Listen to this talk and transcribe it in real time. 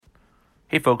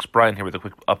Hey folks, Brian here with a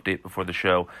quick update before the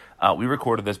show. We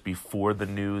recorded this before the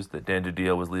news that Dan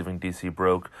DiDio was leaving DC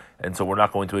broke, and so we're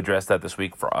not going to address that this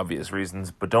week for obvious reasons,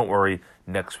 but don't worry,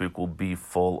 next week will be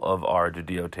full of our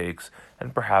DiDio takes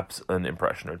and perhaps an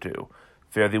impression or two.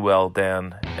 Fare thee well,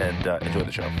 Dan, and enjoy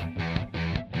the show.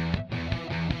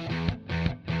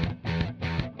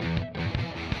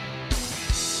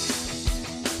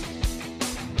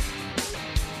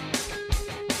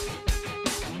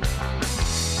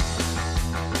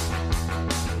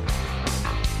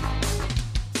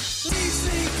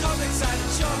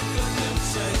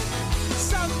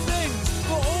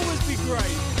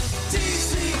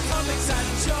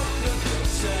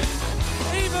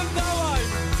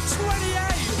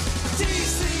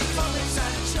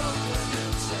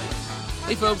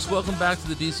 Hey folks, welcome back to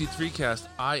the DC3cast.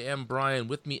 I am Brian.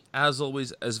 With me, as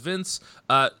always, as Vince.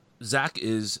 Zach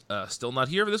is still not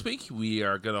here for this week. We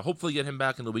are going to hopefully get him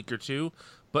back in a week or two.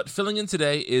 But filling in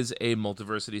today is a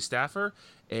Multiversity staffer,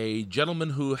 a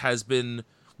gentleman who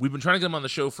we've been trying to get him on the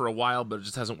show for a while, but it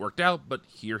just hasn't worked out. But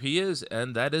here he is,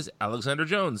 and that is Alexander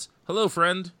Jones. Hello,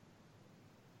 friend.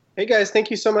 Hey guys, thank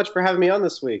you so much for having me on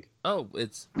this week. Oh,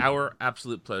 it's our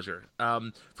absolute pleasure.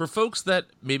 For folks that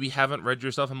maybe haven't read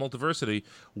your stuff in Multiversity,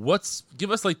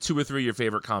 give us like 2 or 3 of your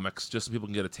favorite comics, just so people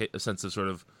can get a sense of sort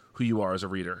of who you are as a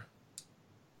reader.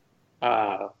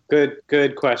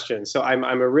 Good question. So I'm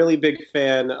a really big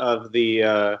fan of the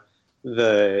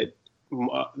Rucka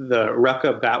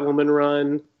Batwoman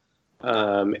run,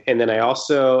 and then I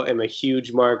also am a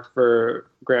huge mark for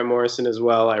Grant Morrison as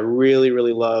well. I really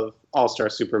love All-Star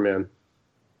Superman.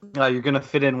 You're going to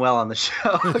fit in well on the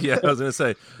show. Yeah, I was going to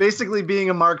say. Basically, being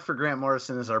a mark for Grant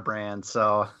Morrison is our brand,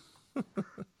 so.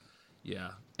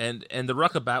 Yeah, and the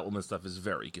Rucka Batwoman stuff is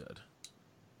very good.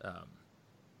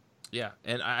 Yeah,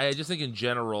 and I just think in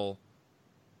general,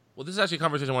 well, this is actually a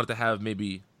conversation I wanted to have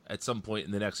maybe at some point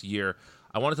in the next year.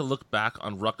 I wanted to look back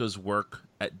on Rucka's work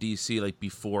at DC, like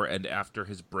before and after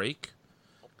his break,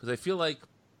 because I feel like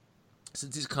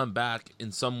since he's come back,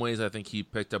 in some ways I think he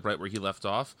picked up right where he left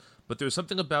off, but there's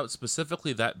something about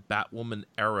specifically that Batwoman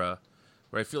era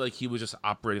where I feel like he was just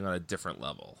operating on a different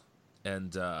level,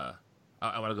 and I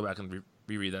want to go back and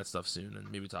reread that stuff soon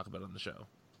and maybe talk about it on the show.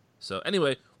 So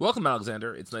anyway, welcome,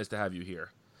 Alexander. It's nice to have you here.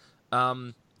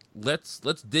 Let's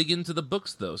dig into the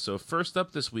books, though. So first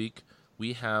up this week,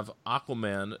 we have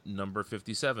Aquaman number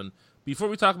 57. Before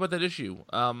we talk about that issue,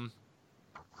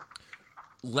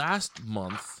 last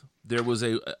month there was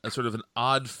a sort of an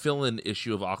odd fill-in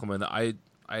issue of Aquaman that I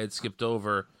had skipped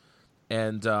over,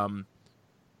 and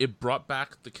it brought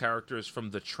back the characters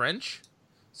from the Trench.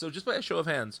 So just by a show of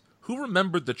hands, who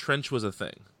remembered the Trench was a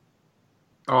thing?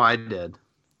 Oh, I did.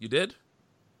 You did?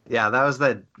 Yeah, that was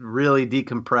that really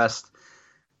decompressed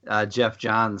Jeff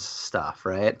Johns stuff,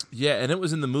 right? Yeah, and it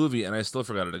was in the movie, and I still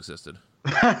forgot it existed.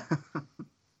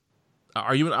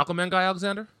 Are you an Aquaman guy,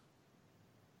 Alexander?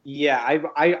 Yeah,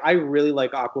 I really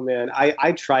like Aquaman.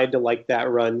 I tried to like that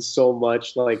run so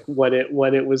much, like when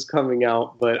it was coming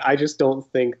out, but I just don't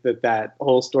think that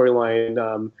whole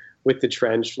storyline with the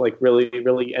Trench like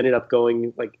really ended up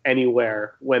going like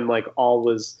anywhere when like all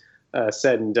was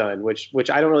said and done, which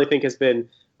I don't really think has been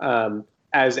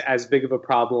as big of a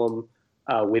problem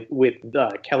with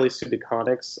Kelly Sue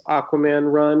DeConnick's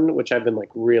Aquaman run, which I've been like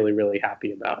really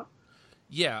happy about.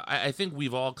 Yeah, I think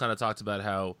we've all kind of talked about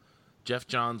how Jeff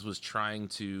Johns was trying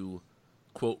to,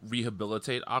 quote,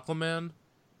 rehabilitate Aquaman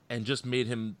and just made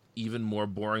him even more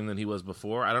boring than he was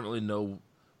before. I don't really know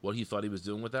what he thought he was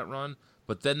doing with that run,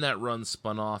 but then that run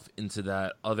spun off into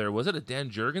that other, was it a Dan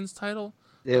Jurgens title?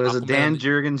 It was a Dan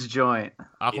Jurgens joint.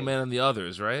 Aquaman and the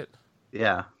Others, right?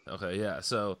 Yeah. Okay, yeah.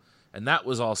 So, and that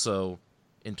was also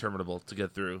interminable to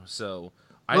get through. So,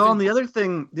 and the other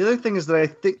thing is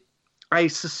that I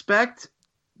suspect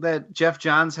that Jeff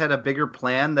Johns had a bigger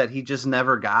plan that he just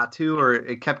never got to, or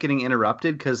it kept getting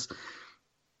interrupted, because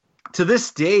to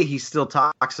this day he still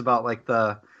talks about like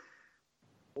the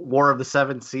War of the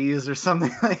Seven Seas or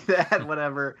something like that,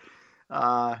 whatever.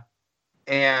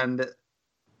 And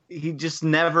he just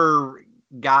never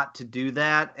got to do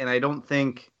that, and I don't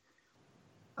think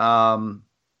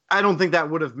that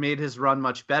would have made his run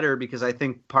much better, because I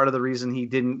think part of the reason he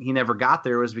never got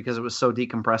there was because it was so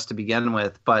decompressed to begin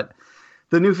with. But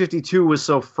the New 52 was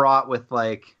so fraught with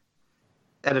like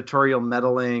editorial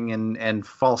meddling and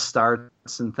false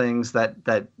starts and things that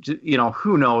you know,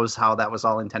 who knows how that was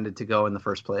all intended to go in the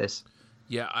first place.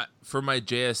 Yeah, for my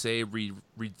JSA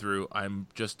read through, I'm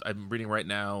reading right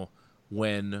now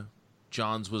when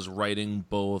Johns was writing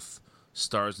both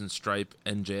Stars and Stripe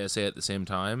and JSA at the same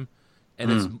time.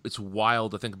 And it's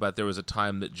wild to think about. There was a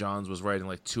time that Johns was writing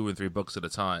like 2 and 3 books at a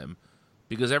time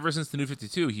because ever since the New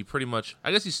 52, he pretty much,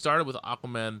 I guess he started with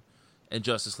Aquaman and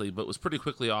Justice League, but was pretty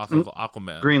quickly off of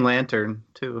Aquaman. Green Lantern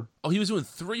too. Oh, he was doing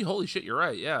 3. Holy shit, you're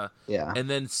right. Yeah. Yeah. And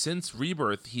then since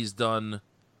Rebirth, he's done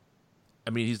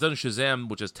Shazam,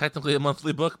 which is technically a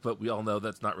monthly book, but we all know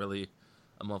that's not really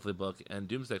a monthly book, and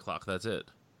Doomsday Clock. That's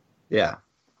it. Yeah.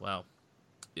 Wow.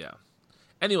 Yeah.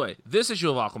 Anyway, this issue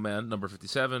of Aquaman, number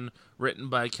 57, written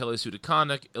by Kelly Sue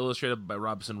DeConnick, illustrated by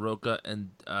Robson Roca and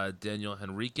Daniel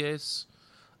Henriquez.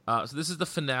 So this is the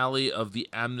finale of the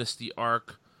Amnesty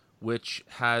arc, which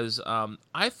has,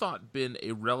 I thought, been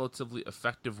a relatively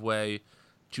effective way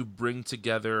to bring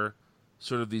together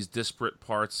sort of these disparate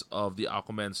parts of the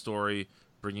Aquaman story,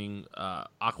 bringing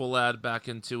Aqualad back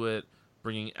into it,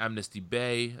 bringing Amnesty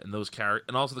Bay and those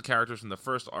and also the characters from the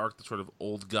first arc, the sort of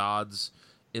old gods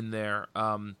in there.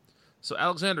 So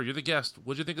Alexander, you're the guest.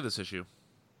 What'd you think of this issue?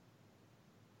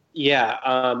 Yeah,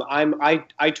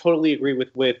 I totally agree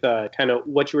with kind of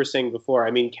what you were saying before.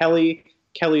 I mean, Kelly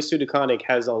Sue DeConnick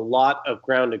has a lot of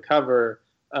ground to cover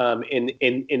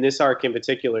in this arc in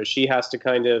particular. She has to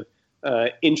kind of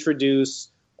introduce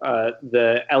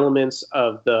the elements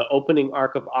of the opening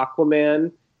arc of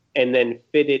Aquaman and then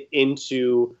fit it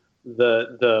into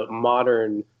the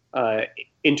modern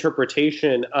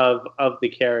interpretation of the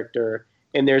character.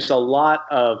 And there's a lot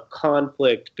of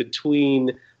conflict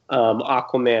between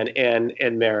Aquaman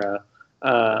and Mera,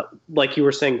 like you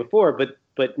were saying before.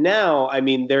 But now, I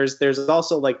mean, there's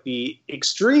also like the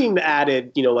extreme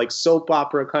added, like soap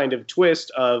opera kind of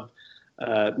twist of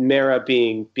Mera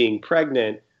being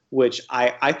pregnant, which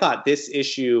I thought this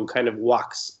issue kind of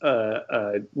walks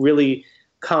a really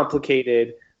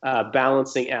complicated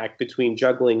balancing act between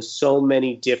juggling so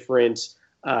many different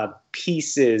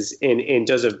pieces and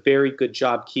does a very good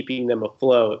job keeping them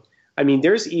afloat. I mean,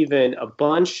 there's even a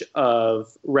bunch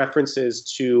of references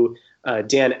to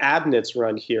Dan Abnett's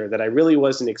run here that I really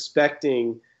wasn't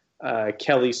expecting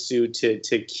Kelly Sue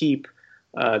to keep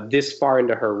this far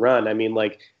into her run. I mean,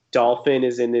 like, Dolphin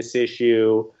is in this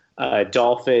issue.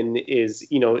 Dolphin is,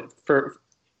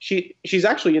 she's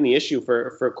actually in the issue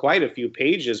for quite a few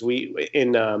pages. We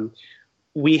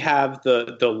have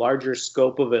the larger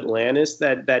scope of Atlantis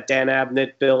that Dan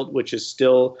Abnett built, which is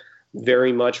still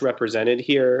very much represented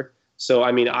here. So,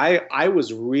 I mean, I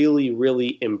was really,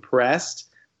 really impressed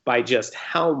by just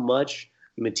how much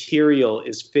material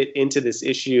is fit into this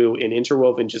issue and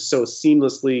interwoven just so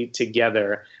seamlessly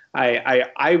together.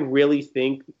 I really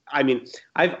think, I mean,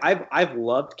 I've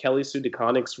loved Kelly Sue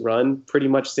DeConnick's run pretty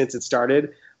much since it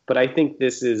started, but I think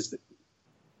this is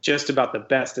just about the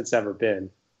best it's ever been.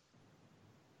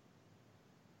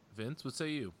 Vince, what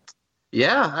say you?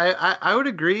 Yeah, I would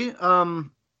agree. I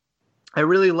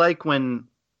really like when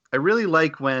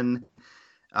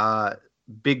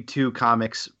big two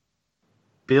comics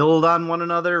build on one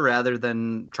another rather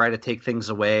than try to take things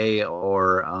away,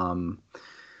 or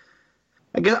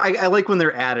I guess I like when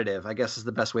they're additive, I guess is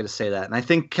the best way to say that. And I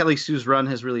think Kelly Sue's run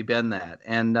has really been that.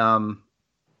 And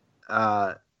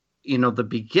the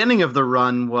beginning of the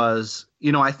run was,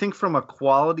 I think from a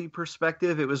quality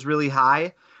perspective it was really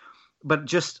high, but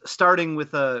just starting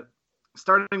with an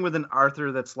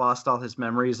Arthur that's lost all his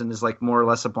memories and is like more or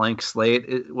less a blank slate,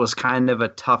 it was kind of a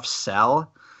tough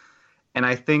sell. And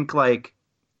I think like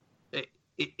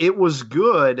it was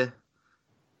good,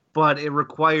 but it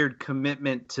required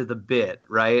commitment to the bit,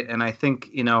 right? And I think,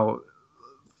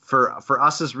 for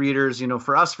us as readers,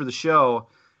 for us for the show,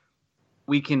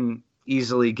 we can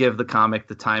easily give the comic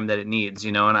the time that it needs,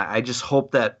 and I just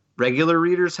hope that regular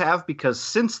readers have, because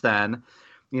since then,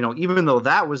 even though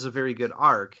that was a very good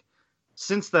arc,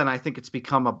 since then I think it's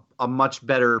become a much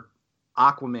better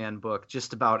Aquaman book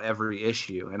just about every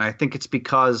issue. And I think it's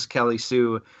because Kelly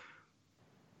Sue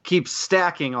keeps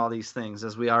stacking all these things,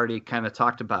 as we already kind of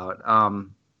talked about.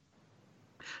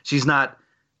 She's not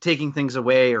taking things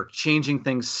away or changing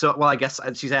things. So, well, I guess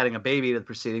she's adding a baby to the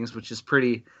proceedings, which is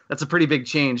that's a pretty big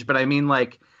change. But I mean,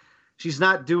 like, she's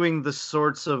not doing the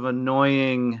sorts of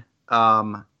annoying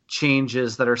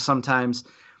changes that are sometimes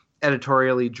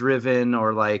editorially driven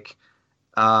or like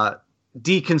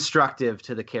deconstructive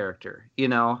to the character.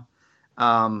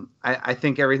 I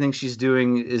think everything she's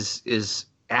doing is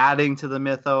adding to the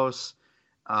mythos,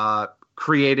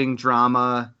 creating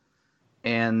drama,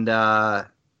 and I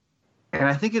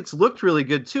think it's looked really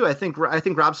good too. I think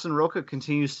Robson Roca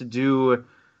continues to do.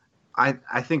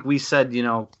 I think we said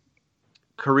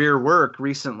career work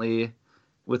recently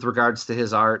with regards to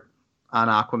his art on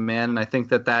Aquaman, and I think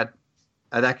that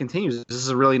continues. This is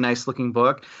a really nice looking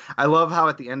book. I love how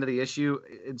at the end of the issue,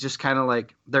 it just kind of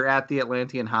like they're at the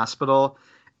Atlantean hospital,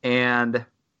 and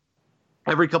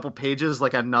every couple pages,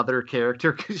 like another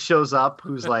character shows up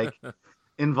who's like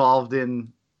involved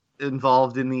in the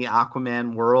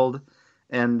Aquaman world,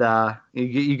 and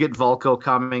you get Vulko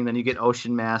coming, then you get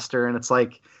Ocean Master, and it's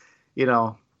like,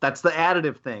 that's the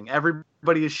additive thing.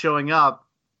 Everybody is showing up,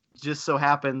 just so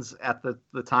happens at the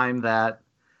time that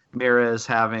Mira is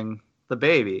having the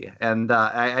baby. And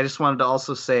I just wanted to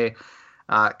also say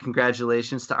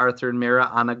congratulations to Arthur and Mira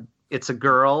on It's a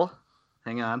Girl.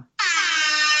 Hang on.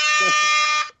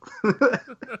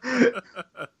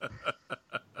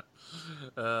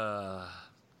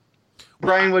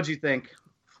 Brian, what'd you think?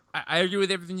 I agree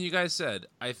with everything you guys said.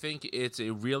 I think it's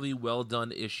a really well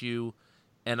done issue,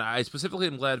 and I specifically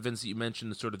am glad, Vince, that you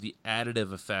mentioned sort of the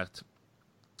additive effect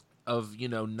of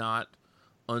not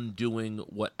undoing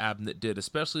what Abnett did,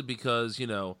 especially because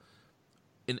in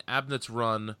Abnett's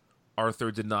run,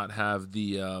 Arthur did not have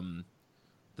the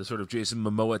sort of Jason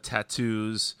Momoa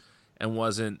tattoos and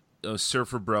wasn't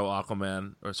Surfer Bra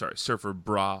Aquaman,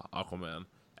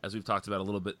 as we've talked about a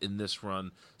little bit in this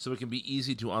run. So it can be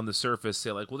easy to, on the surface,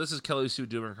 say like, well, this is Kelly Sue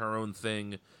doing her own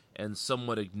thing and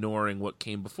somewhat ignoring what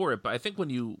came before it. But I think when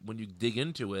you dig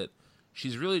into it,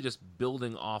 she's really just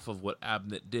building off of what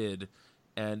Abnett did,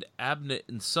 and Abnett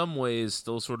in some ways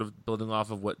still sort of building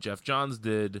off of what Jeff Johns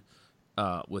did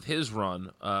with his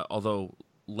run, although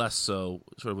less so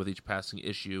sort of with each passing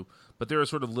issue. But there are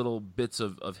sort of little bits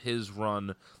of his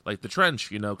run, like the Trench,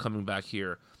 coming back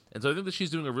here. And so I think that she's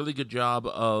doing a really good job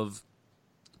of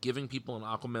giving people an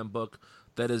Aquaman book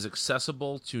that is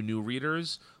accessible to new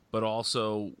readers, but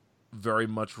also very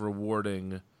much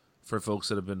rewarding for folks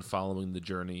that have been following the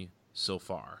journey so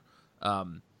far.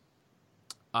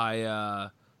 I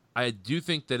do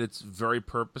think that it's very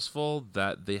purposeful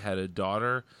that they had a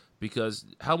daughter, because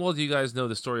how well do you guys know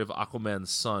the story of Aquaman's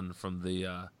son from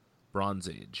the Bronze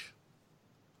Age?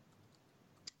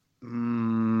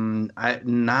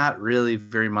 Not really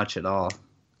very much at all.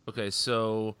 Okay,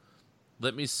 so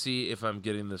let me see if I'm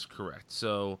getting this correct.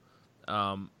 So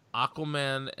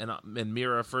Aquaman and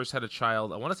Mira first had a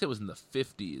child, I want to say it was in the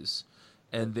 50s,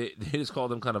 and they just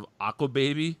called him kind of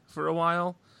Aquababy for a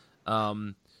while.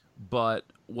 But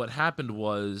what happened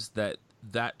was that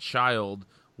child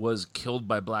was killed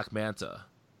by Black Manta.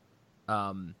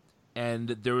 And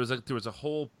there was a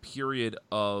whole period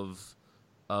of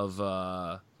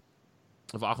Aquaman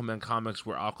comics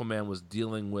where Aquaman was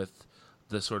dealing with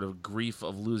the sort of grief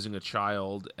of losing a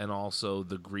child, and also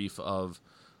the grief of,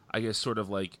 I guess, sort of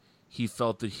like he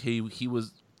felt that he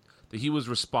was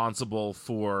responsible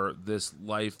for this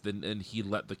life, and he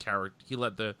let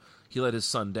his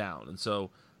son down. And so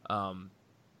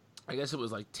I guess it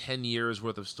was like 10 years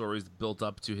worth of stories built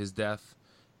up to his death,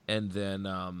 and then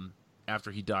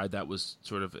after he died, that was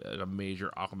sort of a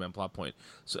major Aquaman plot point.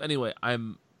 So anyway,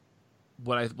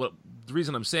 the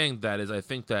reason I'm saying that is I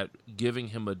think that giving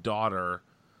him a daughter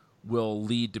will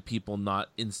lead to people not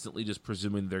instantly just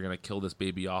presuming they're going to kill this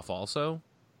baby off also.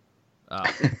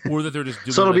 Or that they're just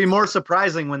doing. So it'll be more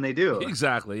surprising when they do.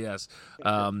 Exactly, yes.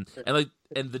 And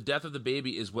the death of the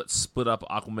baby is what split up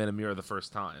Aquaman and Mira the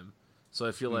first time. So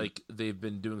I feel like they've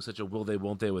been doing such a will they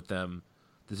won't they with them.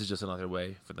 This is just another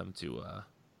way for them to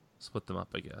split them up,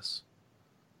 I guess.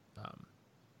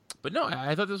 But no,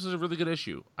 I thought this was a really good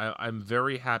issue. I'm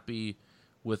very happy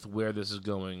with where this is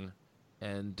going,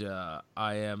 and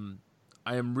I am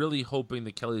really hoping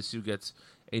that Kelly Sue gets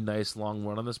a nice long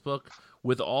run on this book.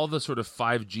 With all the sort of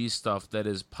 5G stuff that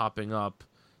is popping up,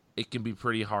 it can be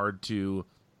pretty hard to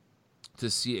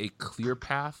see a clear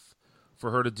path for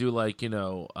her to do, like, I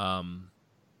don't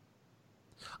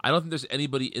think there's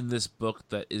anybody in this book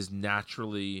that is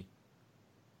naturally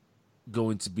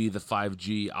going to be the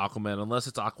 5G Aquaman, unless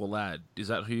it's Aqualad. Is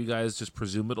that who you guys just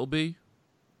presume it'll be?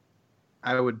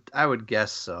 I would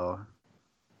guess so.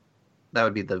 That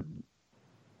would be the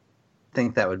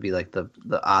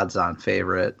odds-on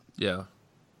favorite. Yeah.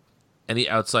 Any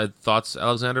outside thoughts,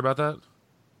 Alexander, about that?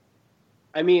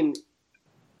 I mean,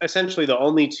 essentially the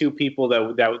only two people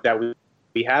that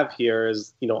we have here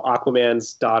is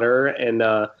Aquaman's daughter and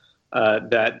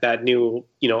that new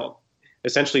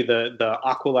essentially the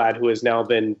Aqualad who has now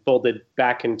been folded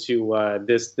back into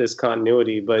this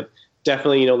continuity. But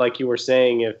definitely, like you were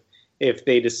saying, if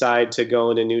they decide to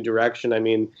go in a new direction, I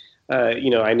mean,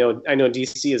 I know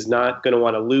DC is not going to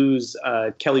want to lose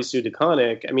Kelly Sue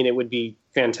DeConnick. I mean, it would be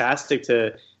fantastic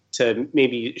to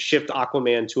maybe shift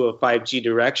Aquaman to a 5G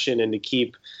direction and to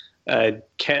keep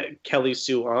Kelly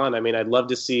Sue on. I mean, I'd love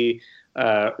to see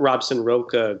Robson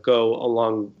Roca go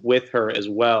along with her as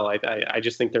well. I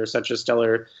just think they're such a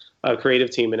stellar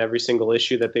creative team, and every single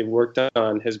issue that they've worked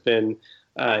on has been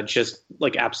just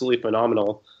like absolutely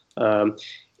phenomenal.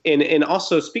 And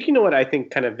also speaking to what I think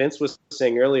kind of Vince was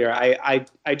saying earlier, I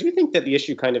do think that the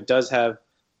issue kind of does have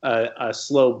a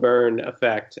slow burn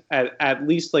effect at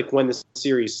least like when the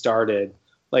series started,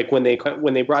 like when they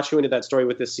brought you into that story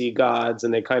with the sea gods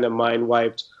and they kind of mind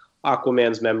wiped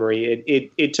Aquaman's memory.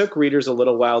 It took readers a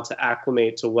little while to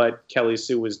acclimate to what Kelly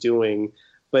Sue was doing,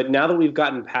 but now that we've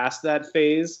gotten past that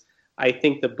phase, I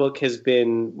think the book has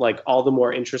been like all the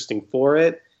more interesting for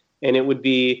it, and it would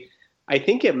be. I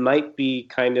think it might be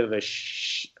kind of a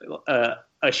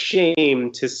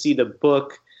shame to see the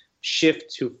book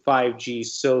shift to 5G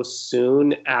so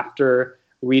soon after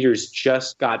readers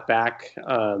just got back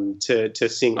to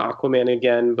seeing Aquaman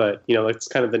again. But, you know, it's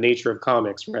kind of the nature of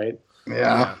comics, right?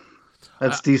 Yeah.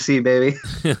 That's DC, baby.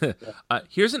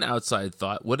 Here's an outside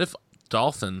thought. What if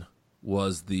Dolphin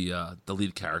was the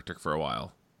lead character for a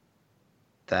while?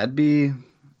 That'd be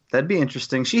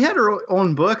interesting. She had her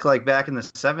own book like back in the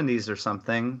 70s or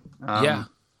something. Yeah,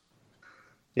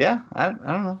 I don't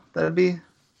know. That'd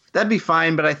be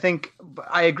fine, but I think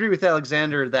I agree with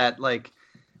Alexander that like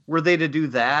were they to do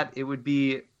that, it would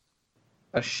be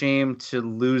a shame to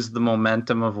lose the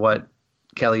momentum of what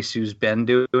Kelly Sue's been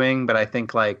doing, but I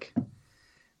think like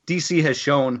DC has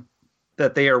shown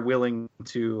that they are willing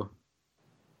to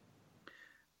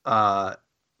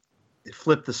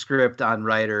flip the script on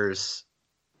writers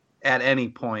at any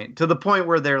point, to the point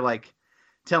where they're like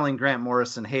telling Grant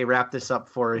Morrison, hey, wrap this up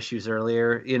 4 issues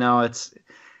earlier. You know,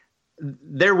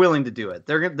 they're willing to do it.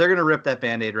 They're going to rip that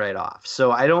Band-Aid right off.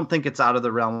 So I don't think it's out of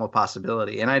the realm of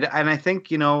possibility. And I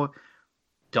think, you know,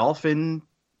 Dolphin,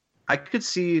 I could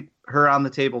see her on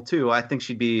the table too. I think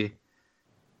she'd be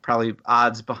probably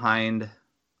odds behind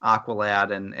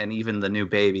Aqualad and even the new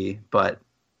baby, but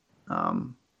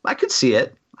I could see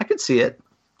it.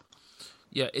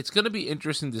 Yeah, it's going to be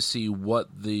interesting to see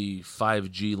what the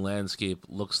 5G landscape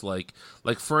looks like.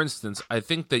 Like, for instance, I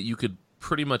think that you could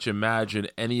pretty much imagine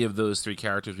any of those 3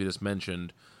 characters we just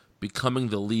mentioned becoming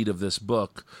the lead of this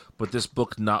book, but this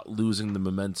book not losing the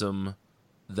momentum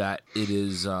that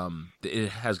it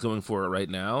has going for it right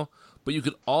now. But you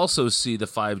could also see the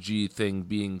 5G thing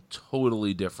being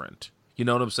totally different. You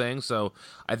know what I'm saying? So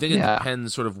I think it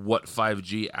depends sort of what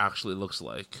 5G actually looks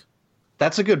like.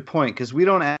 That's a good point, because we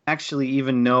don't actually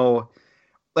even know.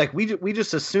 Like, we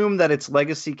just assume that it's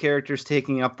legacy characters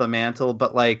taking up the mantle,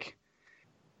 but like,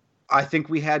 I think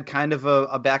we had kind of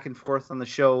a back and forth on the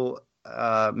show.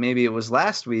 Maybe it was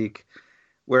last week,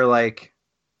 where like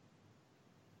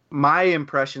my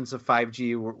impressions of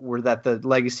 5G were that the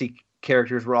legacy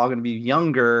characters were all going to be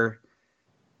younger.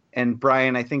 And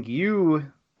Brian, I think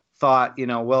you thought, you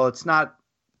know, well, it's not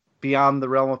beyond the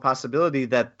realm of possibility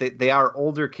that they are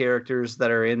older characters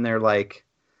that are in their like,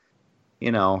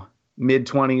 you know,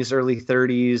 mid-20s, early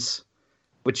 30s,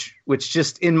 which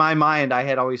just in my mind, I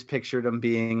had always pictured them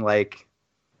being like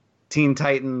Teen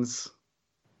Titans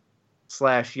 /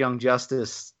 Young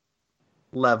Justice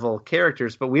level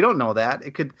characters, but we don't know that.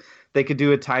 They could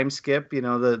do a time skip, you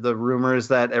know, the rumors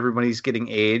that everybody's getting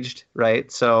aged,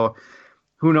 right? So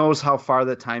who knows how far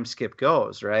the time skip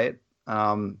goes, right?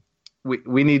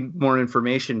 We need more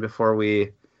information before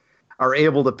we are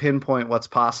able to pinpoint what's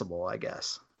possible, I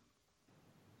guess.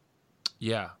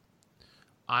 Yeah.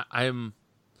 I'm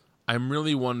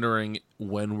really wondering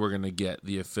when we're going to get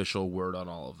the official word on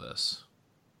all of this.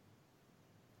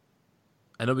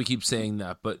 I know we keep saying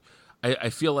that, but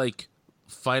I feel like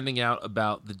finding out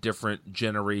about the different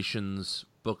generations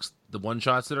books, the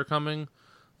one-shots that are coming,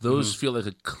 those feel like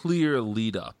a clear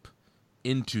lead up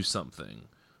into something.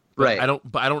 But right.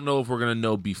 I don't know if we're going to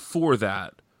know before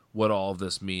that what all of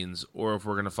this means, or if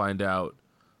we're going to find out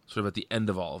sort of at the end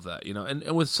of all of that, you know. And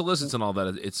with solicits and all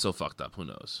that, it's so fucked up. Who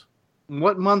knows?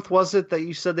 What month was it that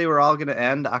you said they were all going to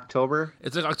end? October?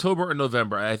 It's like October or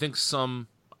November. I think some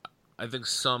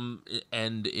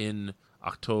end in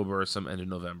October, some end in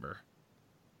November.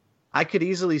 I could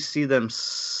easily see them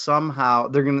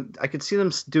somehow. I could see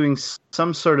them doing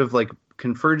some sort of like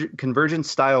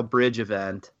convergence style bridge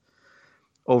event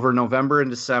over November and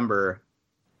December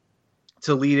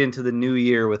to lead into the new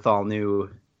year with all new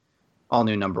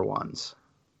number ones.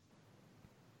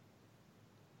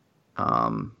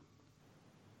 Because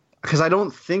I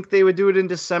don't think they would do it in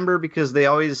December, because they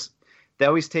always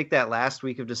take that last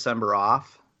week of December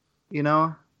off, you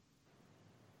know.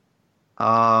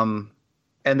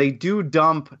 And they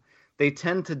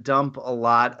tend to dump a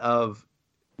lot of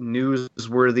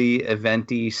newsworthy,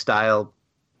 eventy style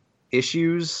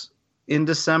issues in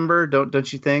December,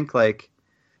 don't you think? Like,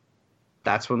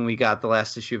 that's when we got the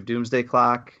last issue of Doomsday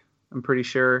Clock, I'm pretty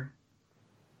sure.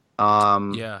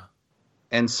 Yeah.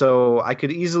 And so I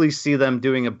could easily see them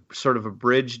doing a sort of a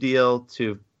bridge deal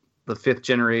to the 5th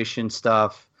generation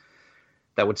stuff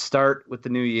that would start with the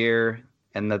new year,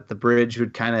 and that the bridge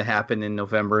would kind of happen in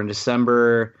November and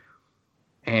December,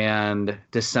 and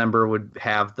December would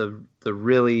have the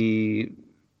really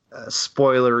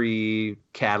spoilery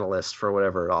catalyst for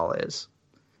whatever it all is.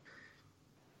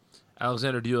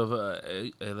 Alexander, do you have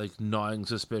a like gnawing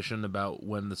suspicion about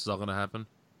when this is all going to happen?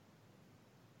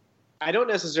 I don't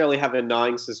necessarily have a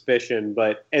gnawing suspicion,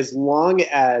 but as long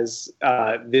as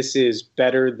this is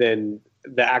better than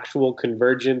the actual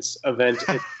Convergence event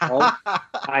itself,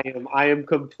 I am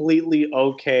completely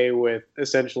okay with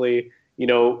essentially,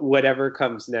 whatever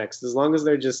comes next, as long as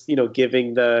they're just,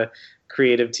 giving the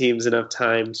creative teams enough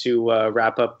time to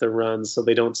wrap up the runs so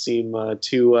they don't seem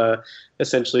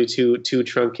essentially too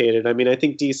truncated. I mean, I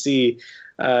think DC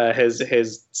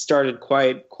has started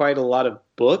quite a lot of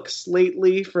books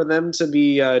lately for them to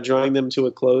be drawing them to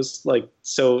a close like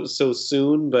so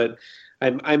soon, but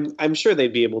I'm sure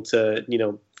they'd be able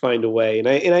to find a way,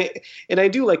 and I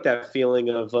do like that feeling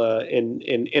of an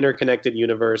interconnected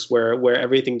universe where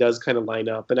everything does kind of line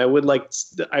up, and I would like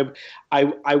to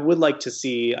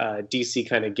see DC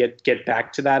kind of get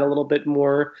back to that a little bit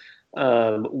more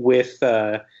with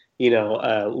a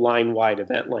line wide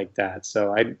event like that.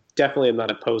 So I definitely am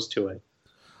not opposed to it.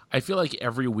 I feel like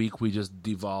every week we just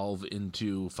devolve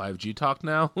into 5G talk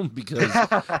now because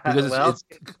it's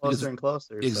getting closer and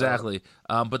closer. Exactly.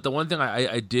 So. But the one thing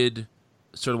I did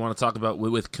sort of want to talk about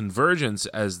with Convergence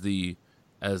as the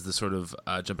sort of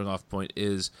jumping off point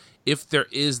is, if there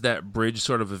is that bridge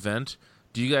sort of event,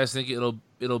 do you guys think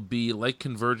it'll be like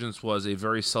Convergence was, a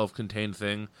very self-contained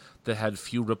thing that had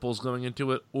few ripples going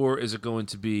into it, or is it going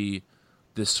to be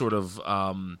this sort of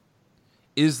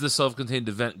is the self-contained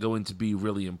event going to be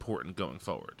really important going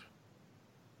forward?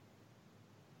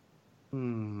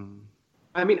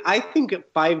 I mean, I think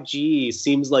 5G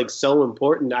seems like so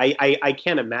important. I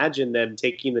can't imagine them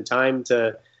taking the time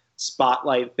to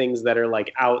spotlight things that are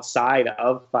like outside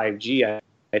of 5G.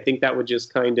 I think that would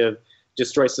just kind of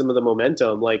destroy some of the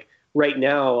momentum. Like right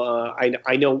now,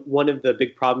 I know one of the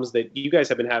big problems that you guys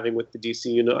have been having with the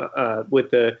DC,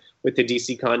 with the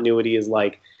DC continuity is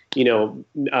like,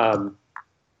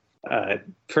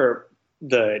 for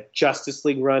the Justice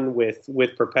League run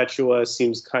with Perpetua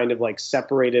seems kind of like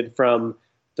separated from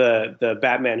the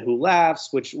Batman Who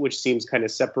Laughs, which seems kind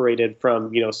of separated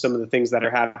from some of the things that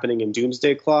are happening in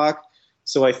Doomsday Clock.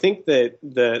 So I think that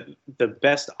the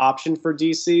best option for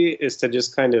DC is to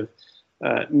just kind of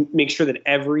make sure that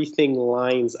everything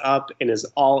lines up and is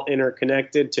all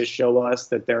interconnected to show us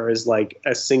that there is like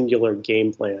a singular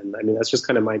game plan. I mean, that's just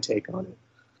kind of my take on it.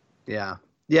 Yeah,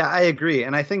 I agree.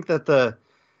 And I think that the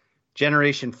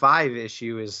Generation 5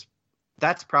 issue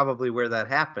that's probably where that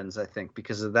happens, I think,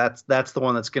 because that's the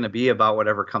one that's going to be about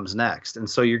whatever comes next. And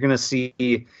so you're going to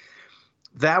see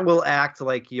that will act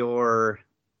like your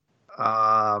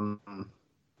Countdown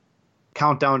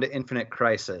to Infinite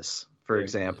Crisis, for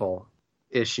example,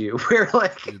 issue where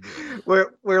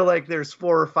like there's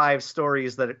 4 or 5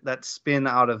 stories that spin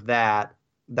out of that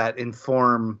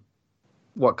inform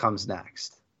what comes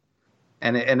next.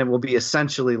 And it will be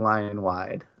essentially line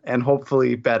wide and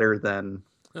hopefully better than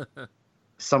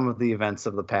some of the events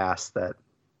of the past, that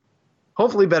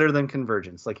hopefully better than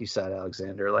Convergence, like you said,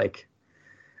 Alexander. Like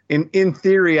in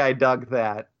theory, I dug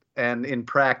that, and in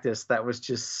practice, that was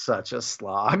just such a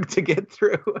slog to get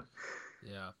through.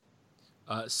 Yeah.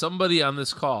 Somebody on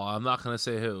this call, I'm not going to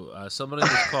say who, somebody on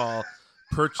this call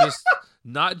purchased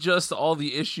not just all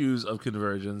the issues of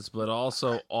Convergence, but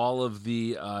also all of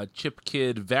the Chip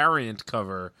Kid variant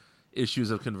cover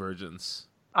issues of Convergence.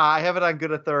 I have it on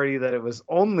good authority that it was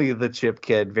only the Chip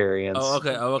Kid variants. Oh,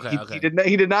 okay.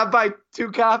 He did not buy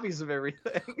 2 copies of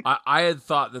everything. I had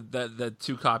thought that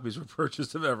 2 copies were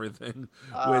purchased of everything.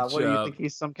 What do you think?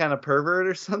 He's some kind of pervert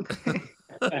or something?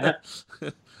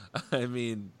 I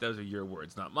mean, those are your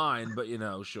words, not mine. But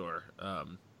sure.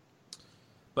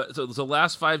 But so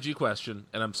last 5G question,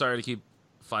 and I'm sorry to keep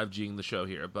 5Ging the show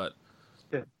here, but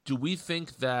do we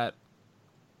think that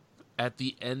at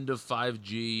the end of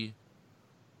 5G,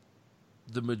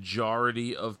 the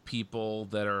majority of people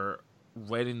that are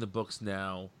writing the books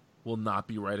now will not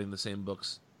be writing the same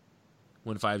books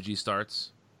when 5G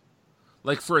starts?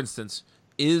 Like, for instance,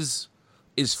 is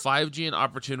 5G an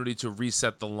opportunity to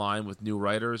reset the line with new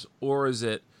writers, or is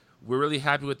it we're really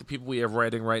happy with the people we have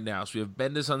writing right now? So we have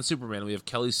Bendis on Superman, we have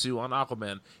Kelly Sue on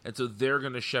Aquaman, and so they're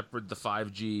going to shepherd the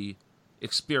 5G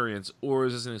experience, or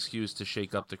is this an excuse to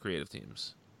shake up the creative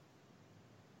teams?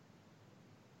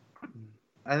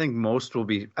 I think most will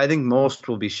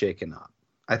be shaken up.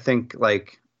 I think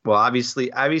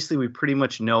obviously we pretty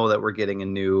much know that we're getting a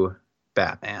new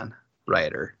Batman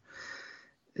writer.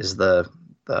 the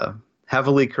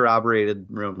heavily corroborated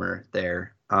rumor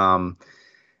there.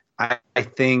 I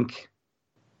think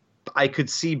I could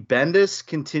see Bendis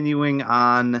continuing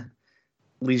on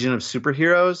Legion of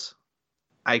Superheroes.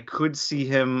 I could see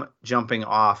him jumping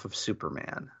off of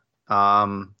Superman.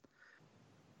 I'm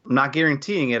not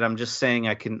guaranteeing it. I'm just saying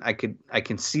I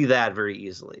can see that very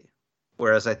easily.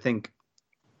 Whereas I think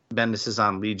Bendis is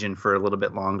on Legion for a little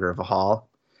bit longer of a haul.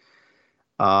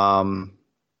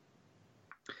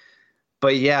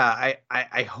 But yeah,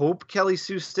 I hope Kelly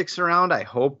Sue sticks around. I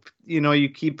hope, you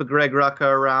keep a Greg Rucka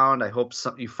around. I hope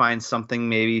you find something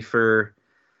maybe for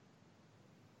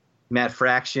Matt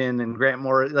Fraction and Grant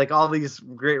Moore, like all these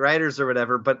great writers or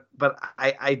whatever. But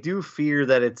I do fear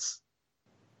that it's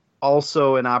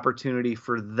also an opportunity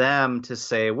for them to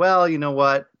say, well, you know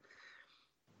what?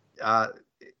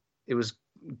 It was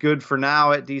good for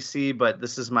now at DC, but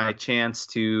this is my chance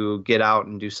to get out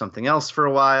and do something else for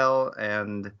a while.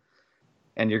 And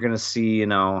you're going to see,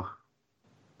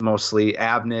 mostly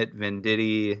Abnett,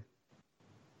 Venditti,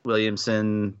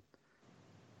 Williamson,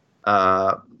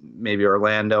 maybe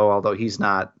Orlando, although he's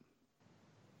not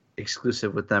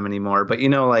exclusive with them anymore. But, you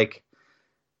know what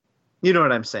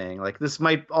I'm saying? Like, this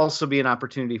might also be an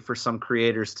opportunity for some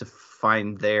creators to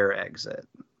find their exit.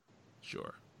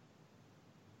 Sure.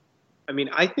 I mean,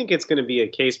 I think it's going to be a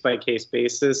case-by-case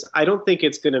basis. I don't think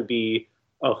it's going to be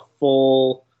a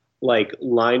full, like,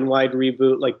 line-wide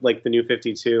reboot like the New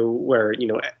 52, where,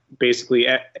 basically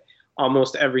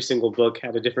almost every single book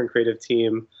had a different creative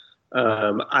team.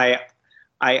 I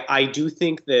do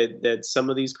think that some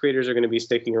of these creators are going to be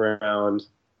sticking around.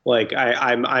 Like,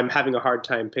 I'm having a hard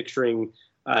time picturing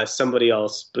somebody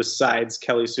else besides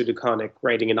Kelly Sue DeConnick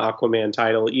writing an Aquaman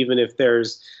title, even if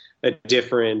there's a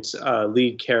different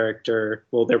lead character.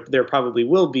 Well, there probably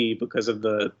will be because of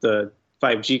the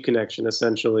 5G connection,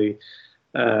 essentially.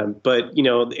 But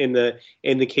in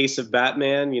the case of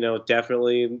Batman,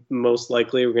 definitely most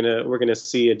likely we're gonna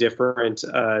see a different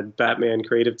Batman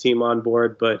creative team on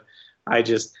board. But I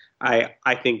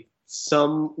think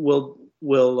some will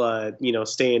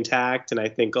stay intact, and I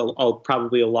think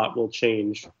probably a lot will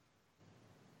change.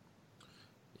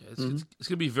 Yeah, it's going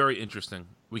to be very interesting.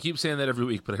 We keep saying that every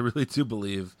week, but I really do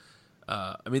believe.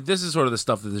 This is sort of the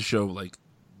stuff that the show, like,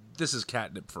 this is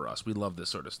catnip for us. We love this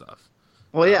sort of stuff.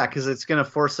 Well, yeah, because it's going to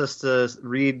force us to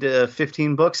read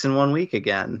 15 books in 1 week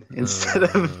again instead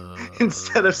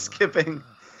of skipping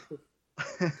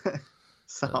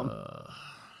some.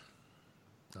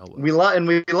 We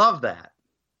love that.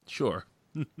 Sure.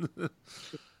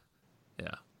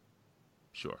 Yeah.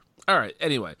 Sure. All right.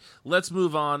 Anyway, let's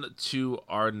move on to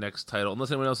our next title.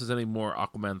 Unless anyone else has any more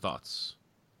Aquaman thoughts.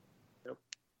 Nope.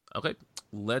 Okay.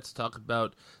 Let's talk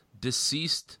about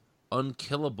Deceased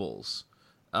Unkillables.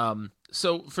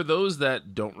 So for those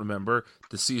that don't remember,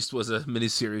 Deceased was a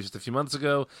miniseries just a few months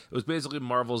ago. It was basically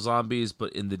Marvel Zombies,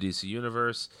 but in the DC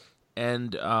universe.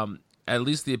 And at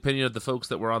least the opinion of the folks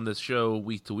that were on this show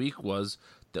week to week was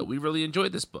that we really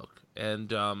enjoyed this book.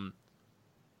 And,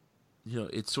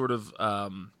 it sort of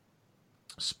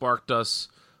sparked us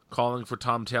calling for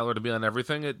Tom Taylor to be on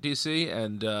everything at DC.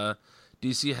 And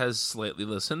DC has slightly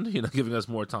listened, giving us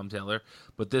more Tom Taylor.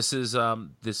 But this is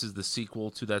the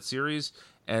sequel to that series.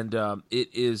 And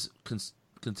it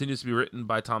continues to be written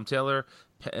by Tom Taylor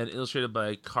and illustrated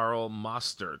by Carl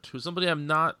Mostert, who's somebody I'm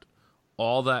not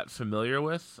all that familiar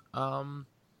with.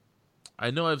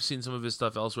 I know I've seen some of his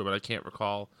stuff elsewhere, but I can't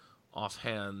recall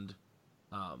offhand.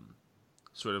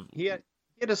 Sort of. He had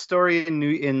a story in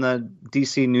the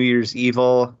DC New Year's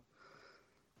Evil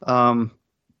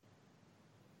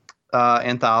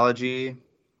anthology. Do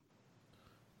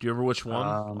you remember which one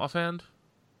offhand?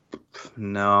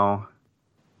 No.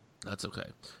 That's okay.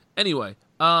 Anyway,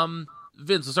 Vince,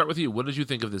 let's start with you. What did you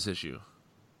think of this issue?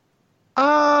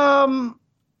 I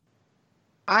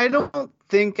don't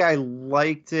think I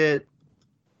liked it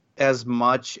as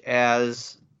much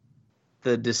as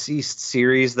the Deceased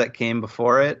series that came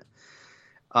before it.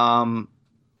 And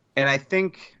I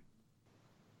think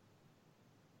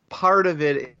part of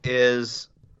it is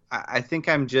I think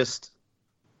I'm just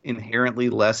inherently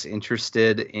less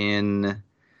interested in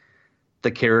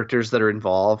the characters that are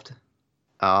involved.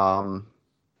 I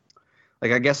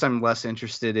guess I'm less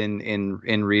interested in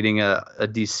reading a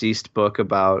Deceased book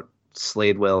about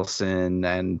Slade Wilson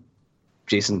and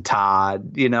Jason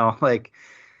Todd.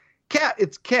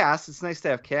 It's Cass. It's nice to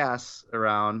have Cass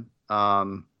around.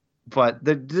 But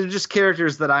they're just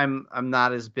characters that I'm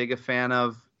not as big a fan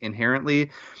of inherently.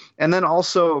 And then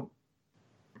also,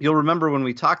 you'll remember when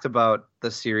we talked about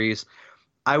the series,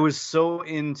 I was so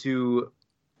into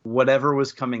whatever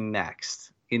was coming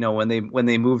next. When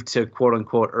they moved to quote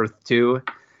unquote Earth 2,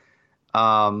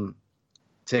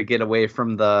 to get away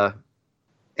from the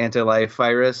anti-life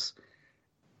virus.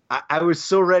 I was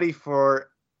so ready for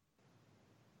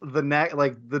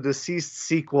the Deceased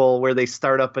sequel where they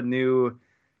start up a new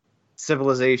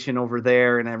civilization over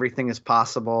there and everything is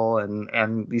possible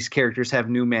and these characters have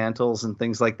new mantles and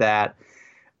things like that.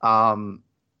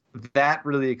 That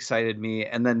really excited me.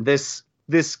 And then this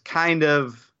kind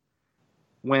of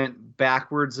went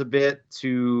backwards a bit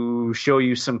to show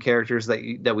you some characters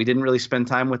that we didn't really spend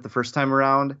time with the first time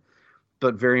around,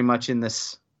 but very much in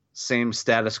this same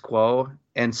status quo.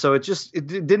 And so it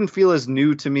didn't feel as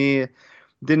new to me,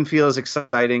 didn't feel as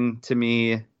exciting to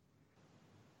me.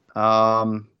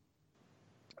 And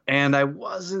I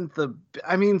wasn't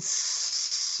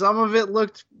some of it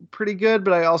looked pretty good,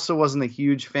 but I also wasn't a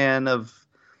huge fan of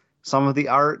some of the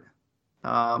art.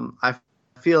 I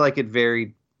feel like it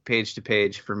varied page to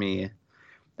page for me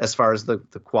as far as the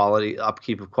quality,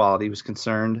 upkeep of quality was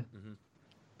concerned.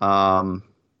 Mm-hmm.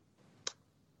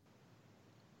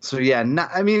 So yeah,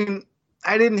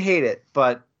 I didn't hate it,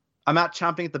 but I'm not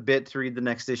chomping at the bit to read the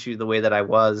next issue the way that I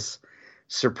was,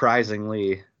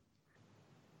 surprisingly,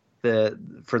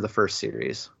 for the first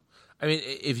series. I mean,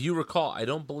 if you recall, I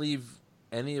don't believe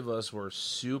any of us were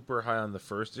super high on the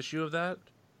first issue of that.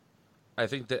 I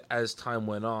think that as time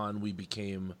went on, we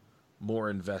became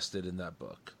more invested in that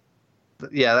book.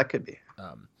 Yeah, that could be.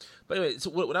 But anyway,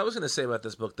 so what I was going to say about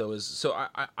this book, though, is so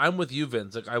I'm with you,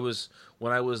 Vince. Like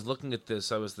when I was looking at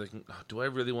this, I was thinking, oh, do I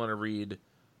really want to read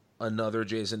another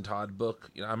Jason Todd book?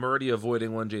 You know, I'm already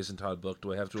avoiding one Jason Todd book.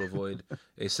 Do I have to avoid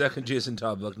a second Jason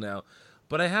Todd book now?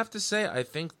 But I have to say, I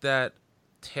think that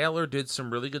Taylor did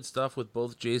some really good stuff with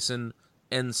both Jason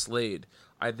and Slade.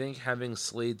 I think having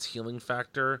Slade's healing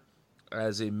factor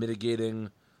as a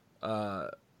mitigating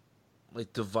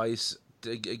device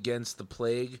against the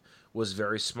plague was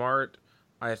very smart.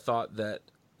 I thought that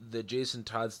the Jason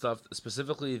Todd stuff,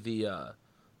 specifically the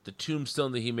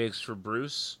tombstone that he makes for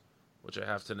Bruce, which I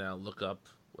have to now look up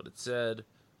what it said.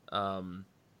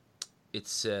 It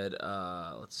said,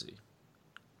 let's see.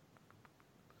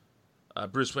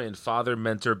 Bruce Wayne, father,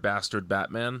 mentor, bastard,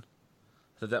 Batman.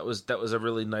 So that was a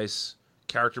really nice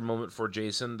character moment for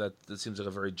Jason. That seems like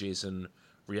a very Jason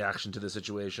reaction to the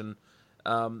situation.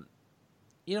 I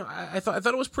thought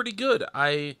it was pretty good.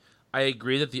 I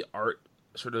agree that the art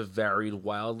sort of varied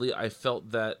wildly. I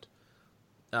felt that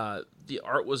the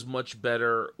art was much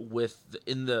better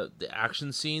in the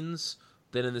action scenes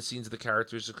than in the scenes of the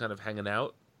characters just kind of hanging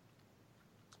out.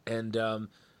 And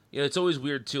it's always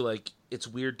weird too. Like, it's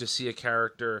weird to see a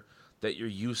character that you're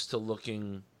used to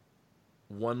looking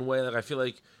one way. Like, I feel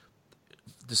like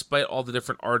despite all the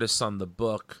different artists on the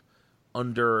book,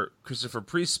 under Christopher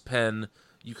Priest's pen,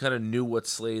 you kind of knew what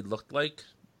Slade looked like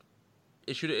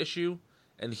issue to issue,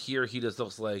 and here he just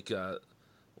looks like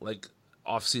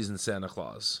off-season Santa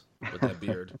Claus with that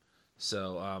beard.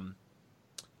 So,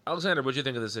 Alexander, what do you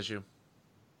think of this issue?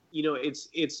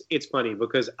 It's funny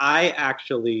because I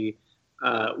actually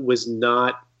was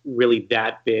not really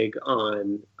that big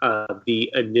on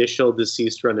the initial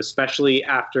Deceased run, especially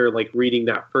after reading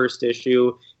that first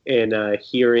issue and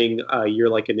hearing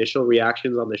your initial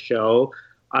reactions on the show.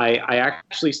 I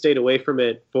actually stayed away from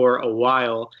it for a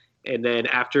while, and then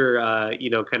after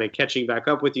kind of catching back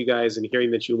up with you guys and hearing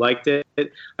that you liked it,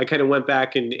 I kind of went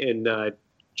back and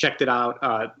checked it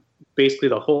out, basically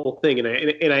the whole thing,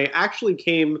 and I actually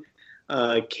came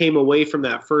away from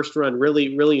that first run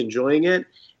really, really enjoying it.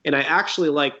 And I actually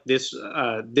like this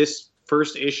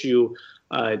first issue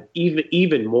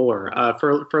even more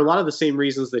for a lot of the same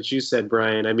reasons that you said,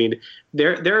 Brian. I mean,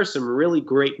 there are some really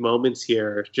great moments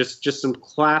here, just some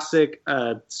classic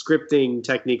scripting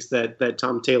techniques that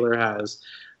Tom Taylor has.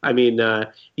 I mean,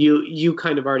 you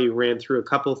kind of already ran through a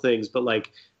couple things, but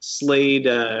Slade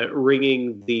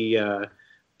ringing the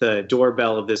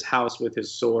doorbell of this house with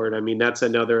his sword. I mean, that's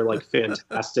another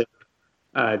fantastic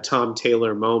Tom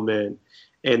Taylor moment.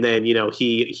 And then,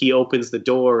 he opens the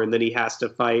door and then he has to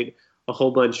fight a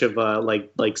whole bunch of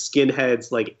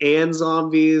skinheads, and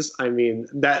zombies. I mean,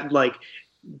 that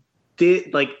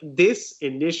this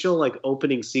initial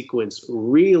opening sequence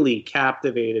really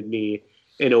captivated me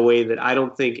in a way that I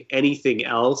don't think anything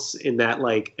else in that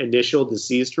initial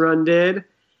Deceased run did.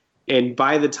 And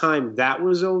by the time that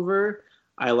was over,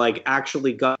 I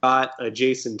actually got a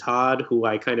Jason Todd who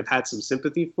I kind of had some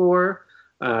sympathy for.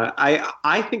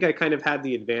 I think I kind of had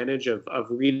the advantage of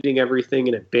reading everything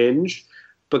in a binge,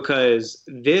 because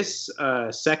this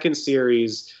second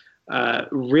series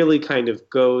really kind of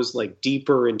goes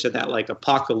deeper into that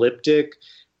apocalyptic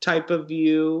type of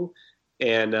view,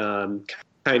 and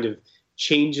kind of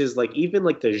changes like even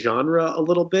like the genre a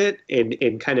little bit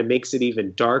and kind of makes it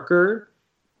even darker.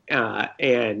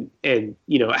 And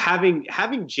you know,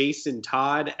 having Jason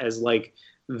Todd as like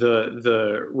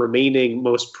the remaining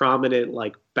most prominent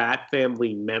like Bat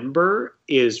Family member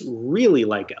is really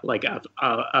like a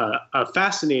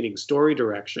fascinating story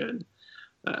direction.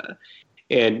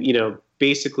 And you know,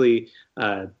 basically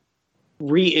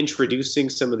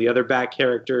reintroducing some of the other Bat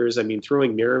characters. I mean,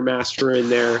 throwing Mirror Master in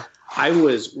there. I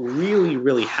was really,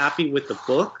 really happy with the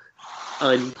book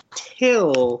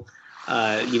until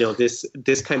you know, this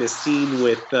kind of scene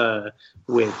with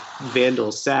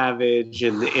Vandal Savage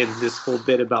and this whole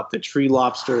bit about the tree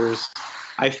lobsters.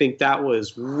 I think that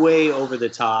was way over the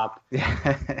top.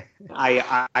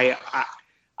 I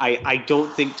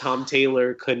don't think Tom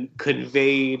Taylor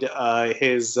conveyed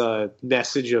his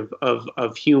message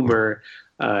of humor,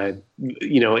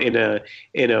 you know,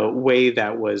 in a way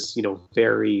that was, you know,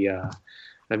 very,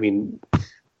 I mean,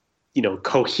 you know,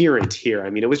 coherent here. I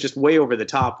mean, it was just way over the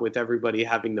top with everybody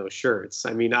having those shirts.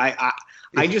 I mean, I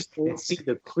just don't see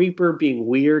the Creeper being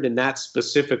weird in that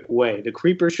specific way. The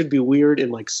Creeper should be weird in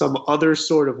like some other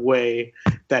sort of way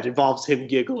that involves him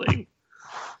giggling.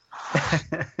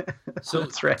 So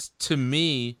that's right. To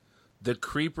me, the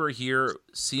Creeper here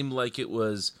seemed like it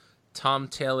was Tom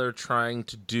Taylor trying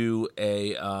to do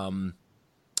a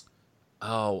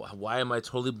why am I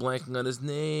totally blanking on his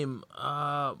name?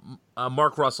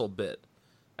 Mark Russell bit.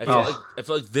 I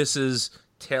feel like this is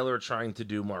Taylor trying to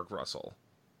do Mark Russell.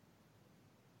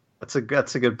 That's a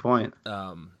good point.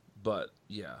 But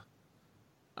yeah.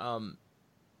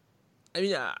 I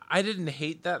mean, I didn't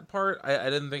hate that part. I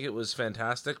didn't think it was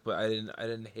fantastic, but I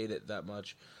didn't hate it that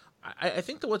much. I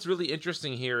think that what's really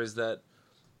interesting here is that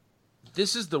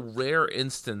this is the rare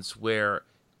instance where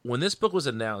when this book was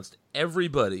announced,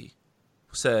 everybody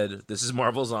said this is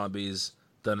Marvel Zombies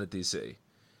done at DC.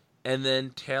 And then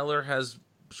Taylor has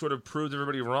sort of proved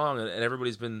everybody wrong, and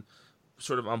everybody's been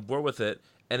sort of on board with it.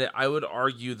 And I would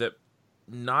argue that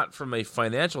not from a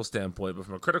financial standpoint, but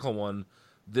from a critical one,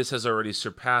 this has already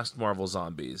surpassed Marvel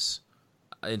Zombies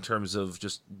in terms of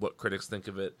just what critics think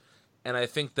of it. And I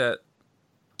think that,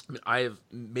 I mean,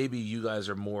 maybe you guys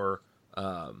are more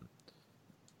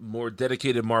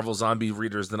dedicated Marvel Zombie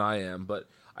readers than I am, but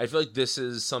I feel like this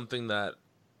is something that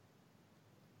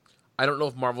I don't know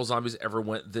if Marvel Zombies ever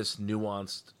went this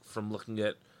nuanced from looking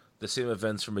at the same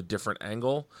events from a different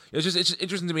angle. It's just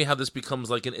interesting to me how this becomes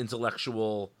like a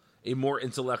more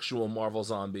intellectual Marvel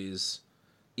Zombies,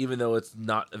 even though it's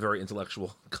not a very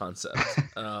intellectual concept.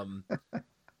 But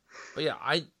yeah,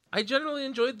 I generally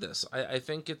enjoyed this. I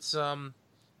think it's, you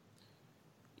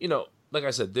know, like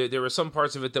I said, there were some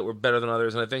parts of it that were better than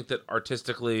others, and I think that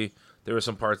artistically there were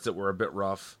some parts that were a bit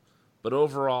rough. But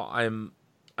overall, I'm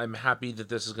happy that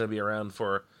this is going to be around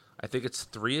for, I think it's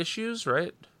 3 issues,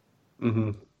 right?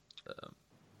 Mm-hmm.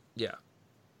 Yeah.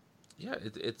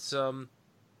 It's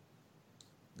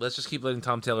let's just keep letting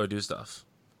Tom Taylor do stuff,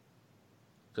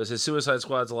 because his Suicide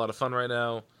Squad's a lot of fun right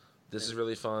now. This is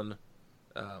really fun.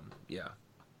 Yeah.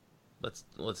 Let's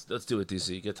do it,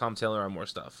 DC. Get Tom Taylor on more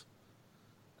stuff.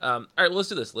 All right, well, let's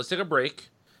do this. Let's take a break,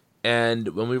 and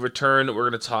when we return, we're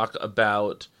going to talk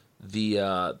about the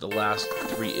last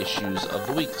 3 issues of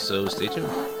the week. So stay tuned.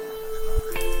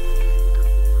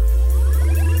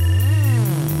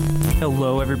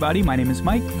 Hello, everybody. My name is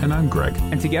Mike. And I'm Greg.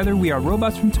 And together we are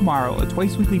Robots from Tomorrow, a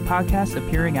twice-weekly podcast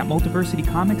appearing at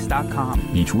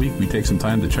multiversitycomics.com. Each week, we take some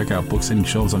time to check out books hitting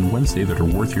shelves on Wednesday that are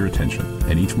worth your attention.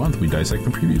 And each month, we dissect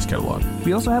the previous catalog.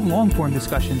 We also have long-form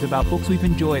discussions about books we've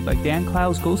enjoyed, like Dan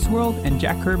Clow's Ghost World and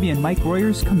Jack Kirby and Mike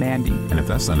Royer's Commanding. And if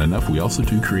that's not enough, we also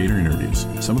do creator interviews.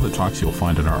 Some of the talks you'll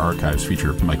find in our archives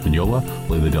feature Mike Mignola,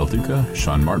 Leila Del Duca,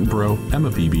 Sean Martinborough,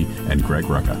 Emma Beebe, and Greg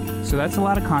Rucka. So that's a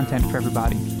lot of content for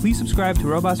everybody. Please subscribe to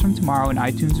Robots from Tomorrow in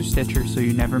iTunes or Stitcher so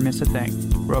you never miss a thing.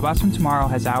 Robots from Tomorrow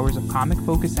has hours of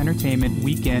comic-focused entertainment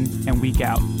week in and week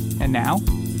out. And now,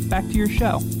 back to your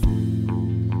show.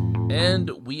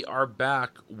 And we are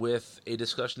back with a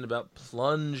discussion about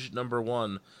Plunge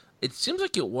 #1. It seems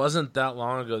like it wasn't that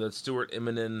long ago that Stuart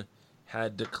Immonen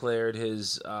had declared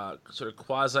his sort of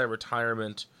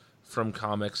quasi-retirement from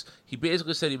comics. He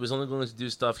basically said he was only going to do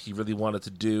stuff he really wanted to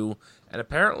do, and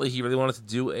apparently he really wanted to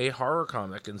do a horror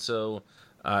comic, and so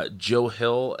Joe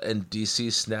Hill and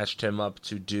DC snatched him up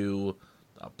to do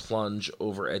Plunge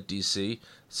over at DC.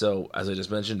 So, as I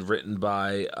just mentioned, written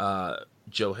by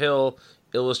Joe Hill,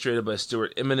 illustrated by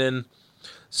Stuart Immonen.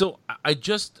 So,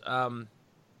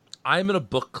 I'm in a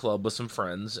book club with some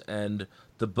friends, and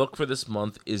the book for this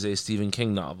month is a Stephen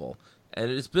King novel. And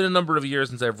it's been a number of years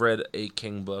since I've read a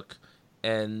King book,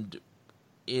 and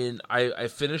I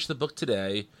finished the book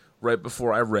today. right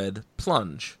before I read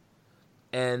Plunge.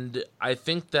 And I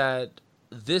think that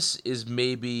this is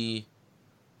maybe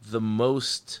the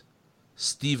most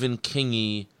Stephen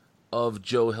King-y of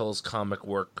Joe Hill's comic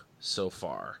work so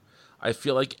far. I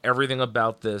feel like everything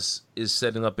about this is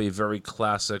setting up a very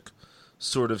classic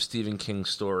sort of Stephen King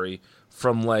story.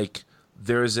 From like,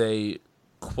 there's a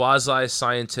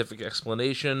quasi-scientific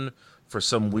explanation for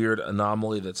some weird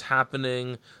anomaly that's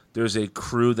happening. There's a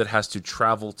crew that has to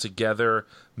travel together,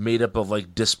 made up of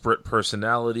like disparate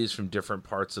personalities from different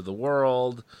parts of the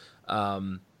world.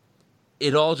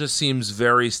 It all just seems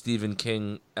very Stephen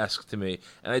King-esque to me.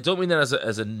 And I don't mean that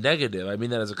as a negative. I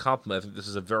mean that as a compliment. I think this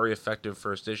is a very effective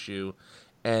first issue.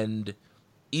 And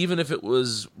even if it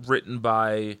was written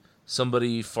by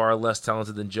somebody far less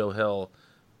talented than Joe Hill,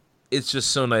 it's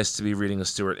just so nice to be reading a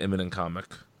Stuart Immonen comic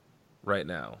right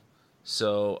now.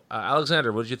 So,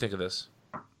 Alexander, what did you think of this?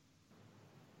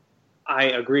 I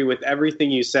agree with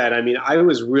everything you said. I mean, I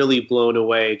was really blown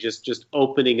away just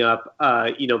opening up,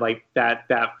 like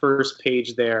that first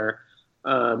page there.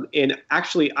 And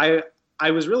actually, I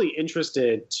was really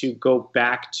interested to go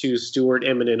back to Stuart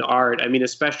Immonen art. I mean,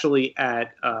 especially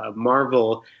at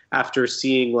Marvel, after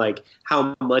seeing like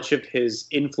how much of his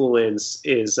influence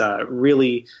is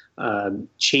really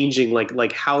changing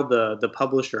like how the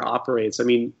publisher operates. I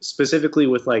mean, specifically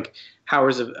with like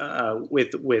House of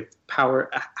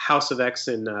X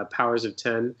and Powers of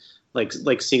 10,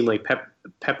 like seeing like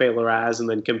Pepe Larraz and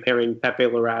then comparing Pepe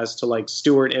Larraz to like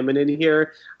Stuart Immonen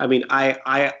here. I mean,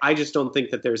 I just don't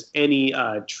think that there's any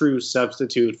true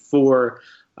substitute for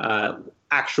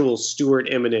actual Stuart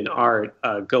Immonen art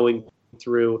going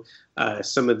through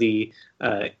some of the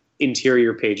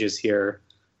interior pages here.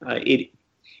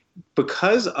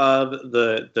 Because of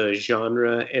the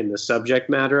genre and the subject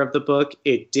matter of the book,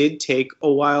 it did take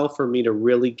a while for me to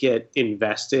really get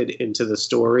invested into the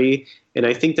story. And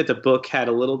I think that the book had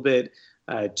a little bit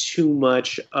too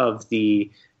much of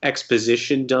the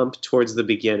exposition dump towards the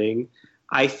beginning.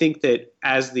 I think that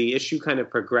as the issue kind of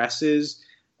progresses,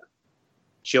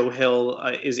 Joe Hill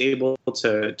is able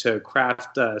to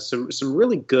craft some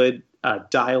really good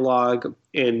dialogue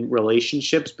and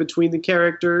relationships between the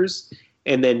characters.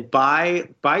 And then by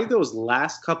those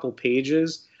last couple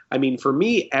pages, I mean, for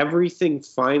me, everything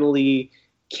finally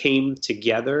came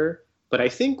together. But I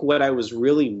think what I was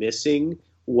really missing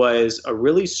was a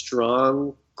really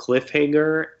strong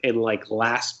cliffhanger and like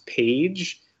last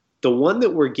page. The one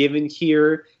that we're given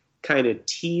here kind of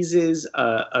teases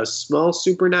a small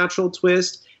supernatural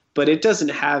twist, but it doesn't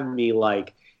have me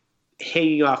like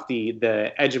hanging off the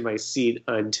edge of my seat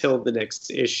until the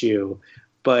next issue.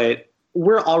 But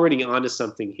we're already onto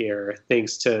something here,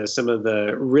 thanks to some of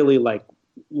the really like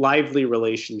lively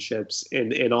relationships,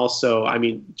 and also, I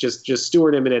mean, just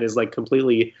Stuart Immonen is like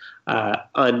completely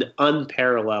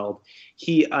unparalleled.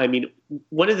 I mean,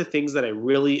 one of the things that I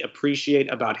really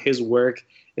appreciate about his work,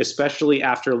 especially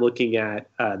after looking at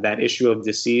that issue of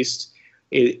Deceased,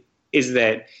 is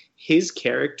that his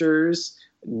characters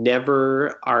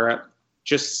never are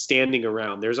just standing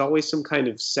around. There's always some kind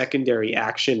of secondary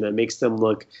action that makes them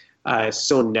look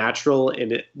so natural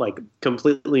and like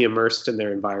completely immersed in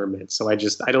their environment. So I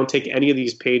don't take any of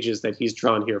these pages that he's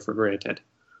drawn here for granted.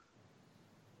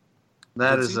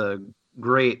 That is a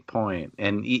great point.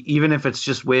 And even if it's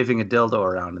just waving a dildo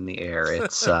around in the air,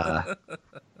 it's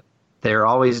they're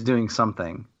always doing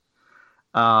something.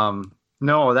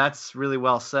 No, that's really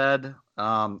well said.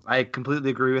 I completely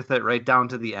agree with it, right down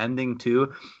to the ending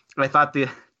too. I thought the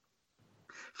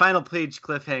final page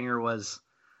cliffhanger was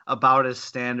about as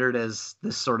standard as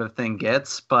this sort of thing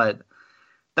gets, but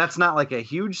that's not like a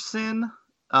huge sin.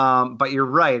 But you're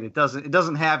right; it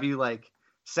doesn't have you like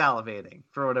salivating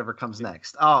for whatever comes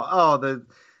next.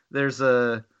 There's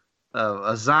a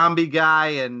zombie guy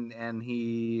and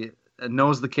he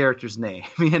knows the character's name,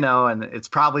 and it's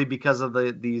probably because of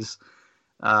these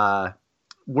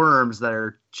worms that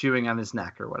are chewing on his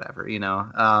neck or whatever.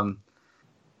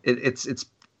 It's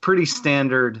pretty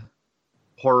standard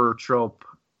horror trope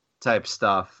type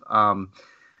stuff.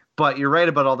 But you're right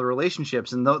about all the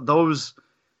relationships, and those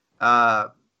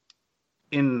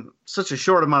in such a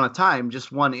short amount of time,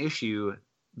 just one issue,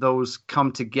 those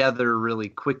come together really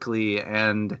quickly.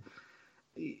 And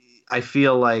I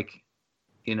feel like,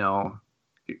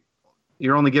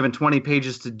 you're only given 20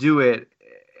 pages to do it,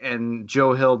 and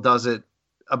Joe Hill does it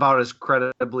about as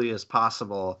creditably as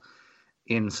possible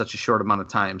in such a short amount of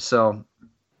time. So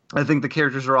I think the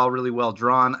characters are all really well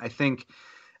drawn. I think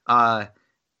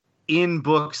in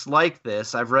books like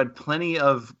this, I've read plenty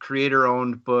of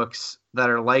creator-owned books that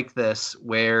are like this,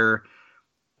 where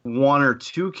one or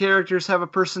two characters have a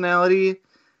personality,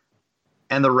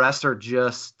 and the rest are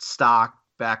just stock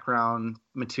background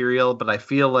material. But I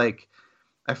feel like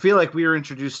we were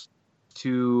introduced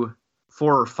to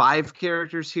 4 or 5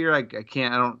 characters here. I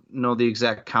don't know the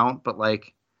exact count, but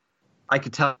like I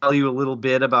could tell you a little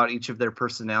bit about each of their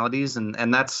personalities, and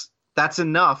that's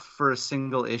enough for a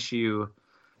single issue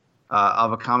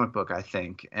of a comic book, I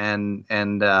think. And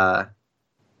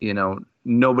you know,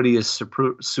 nobody is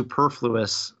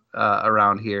superfluous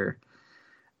around here.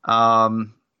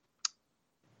 And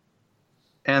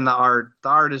the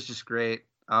art is just great.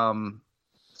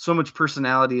 So much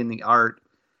personality in the art.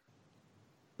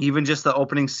 Even just the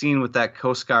opening scene with that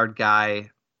Coast Guard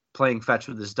guy playing fetch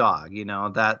with his dog, you know,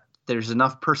 that there's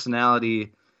enough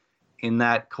personality in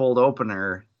that cold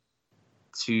opener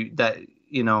that,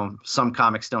 you know, some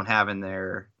comics don't have in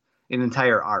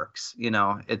entire arcs. You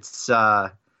know, it's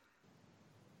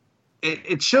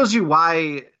it shows you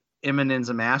why Immonen's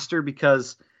a master,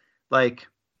 because like,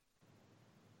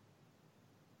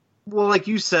 well, like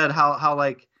you said, how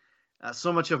like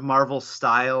so much of Marvel's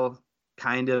style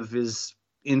kind of is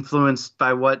influenced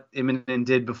by what Immonen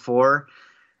did before.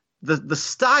 The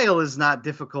style is not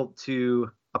difficult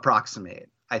to approximate.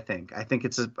 I think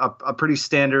it's a pretty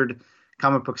standard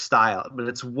comic book style, but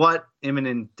it's what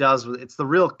Immonen does with it's the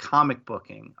real comic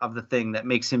booking of the thing that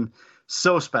makes him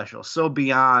so special, so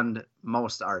beyond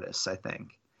most artists, I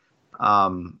think.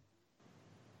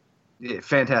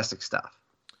 Fantastic stuff.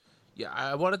 Yeah,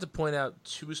 I wanted to point out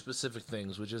 2 specific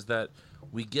things, which is that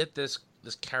we get this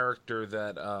character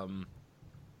that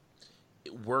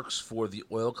it works for the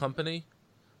oil company,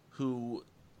 who,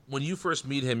 when you first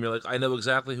meet him, you're like, I know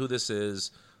exactly who this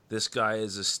is. This guy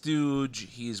is a stooge.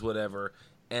 He's whatever.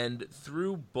 And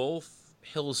through both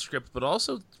Hill's script, but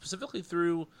also specifically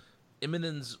through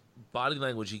Immonen's body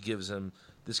language he gives him,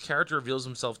 this character reveals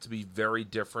himself to be very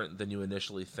different than you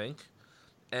initially think.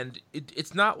 And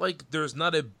it's not like there's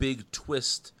not a big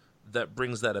twist that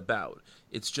brings that about.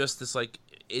 It's just this like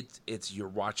it's you're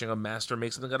watching a master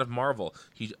make something out of marble.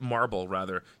 He's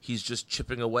just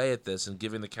chipping away at this and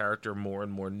giving the character more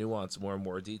and more nuance, more and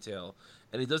more detail.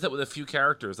 And he does that with a few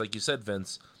characters, like you said,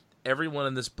 Vince. Everyone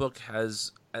in this book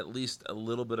has at least a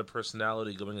little bit of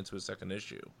personality going into a second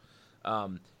issue.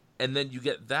 And then you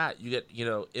get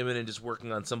Immonen just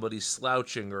working on somebody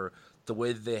slouching or the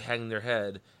way that they hang their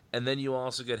head. And then you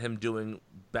also get him doing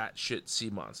batshit sea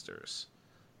monsters.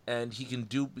 And he can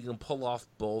pull off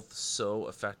both so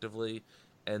effectively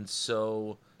and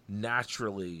so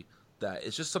naturally that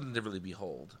it's just something to really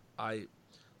behold. I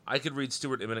could read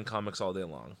Stuart Immonen comics all day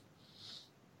long.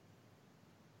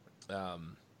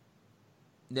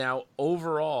 Now,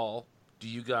 overall, do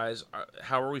you guys,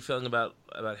 how are we feeling about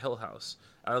Hill House?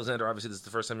 Alexander, obviously this is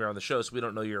the first time you're on the show, so we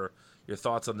don't know your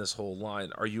thoughts on this whole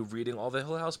line. Are you reading all the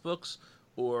Hill House books,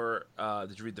 or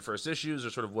did you read the first issues, or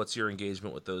sort of what's your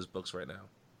engagement with those books right now?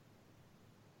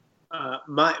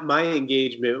 My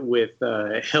engagement with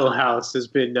Hill House has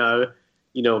been,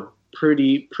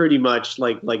 pretty much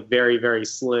like very, very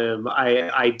slim.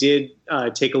 I did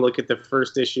take a look at the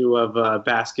first issue of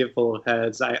Basket Full of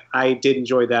Heads. I did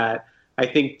enjoy that. I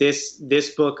think this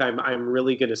book I'm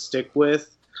really going to stick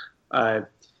with.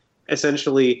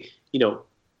 Essentially,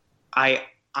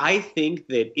 I think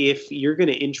that if you're going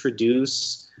to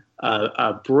introduce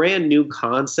a brand new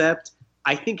concept,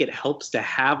 I think it helps to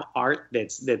have art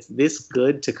that's this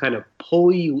good to kind of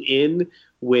pull you in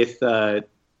with the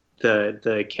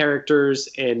characters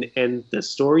and the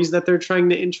stories that they're trying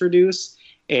to introduce.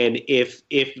 And if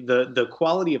the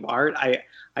quality of art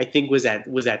I think was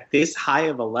at this high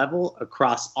of a level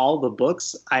across all the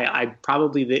books, I'd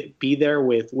probably be there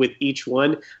with each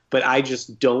one. But I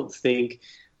just don't think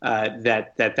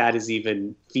that is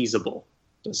even feasible,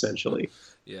 essentially.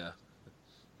 Yeah,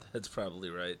 that's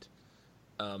probably right.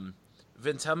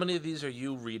 Vince, how many of these are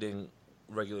you reading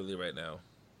regularly right now?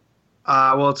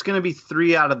 Well, it's going to be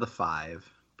 3 out of the 5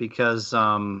 because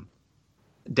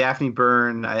Daphne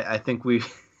Byrne. I think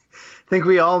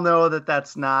we all know that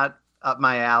that's not up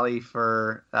my alley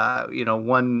for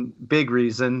one big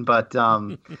reason, but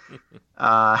also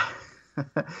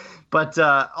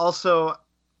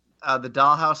the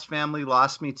Dollhouse family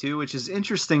lost me too, which is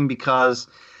interesting because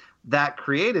that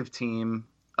creative team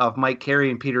of Mike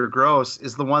Carey and Peter Gross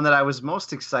is the one that I was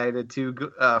most excited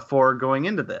for going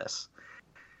into this.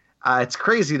 It's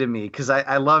crazy to me because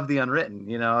I love The Unwritten.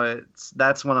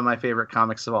 That's one of my favorite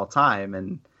comics of all time,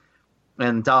 and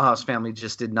Dollhouse Family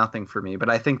just did nothing for me. But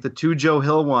I think the 2 Joe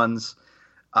Hill ones,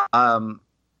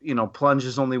 Plunge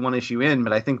is only 1 issue in,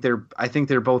 but I think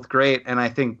they're both great, and I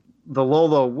think the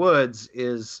Lolo Woods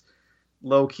is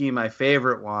low key my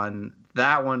favorite one.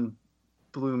 That one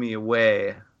blew me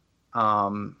away.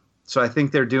 So I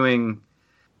think they're doing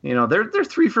You know, they're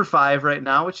 3 for 5 right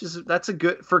now, that's a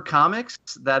good for comics.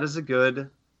 That is a good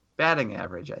batting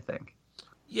average, I think.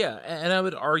 Yeah, and I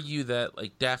would argue that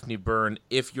like Daphne Byrne,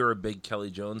 if you're a big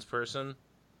Kelly Jones person,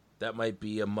 that might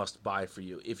be a must buy for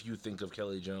you if you think of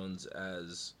Kelly Jones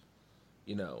as,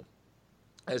 you know,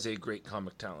 as a great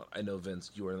comic talent. I know,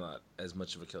 Vince, you are not as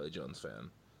much of a Kelly Jones fan,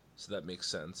 so that makes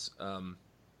sense. And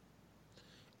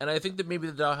I think that maybe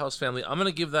the Dollhouse Family, I'm going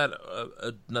to give that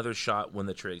another shot when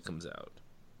the trade comes out.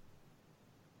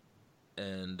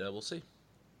 And we'll see.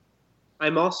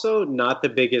 I'm also not the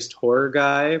biggest horror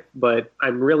guy, but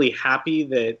I'm really happy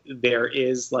that there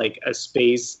is like a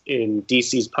space in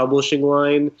DC's publishing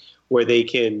line where they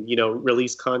can, you know,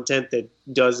 release content that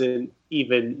doesn't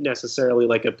even necessarily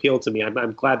like appeal to me.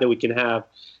 I'm glad that we can have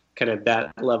kind of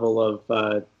that level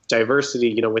of diversity,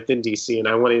 you know, within DC. And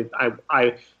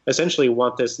I essentially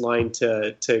want this line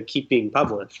to keep being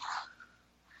published.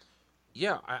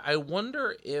 Yeah, I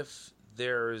wonder if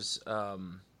there's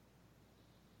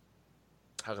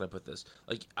how can I put this?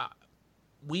 Like,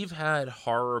 we've had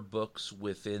horror books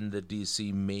within the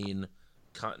DC main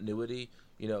continuity.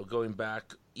 You know, going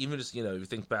back, even just, you know, you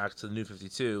think back to the New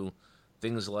 52,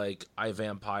 things like I,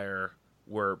 Vampire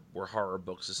were horror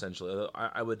books essentially.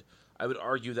 I would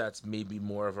argue that's maybe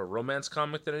more of a romance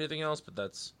comic than anything else, but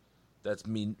that's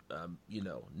me, you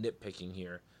know, nitpicking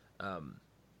here.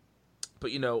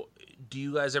 But you know, do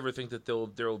you guys ever think that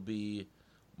there'll be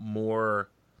more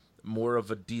of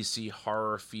a DC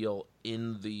horror feel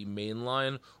in the main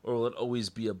line, or will it always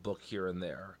be a book here and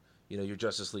there? You know, your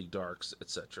Justice League Darks,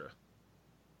 etc.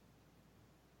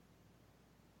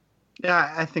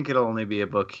 Yeah, I think it'll only be a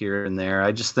book here and there.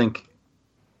 I just think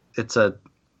it's a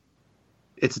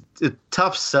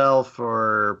tough sell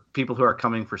for people who are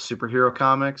coming for superhero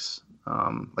comics.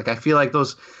 Like I feel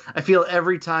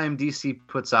every time DC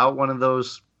puts out one of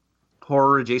those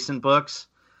horror adjacent books,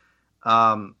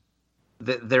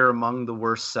 they're among the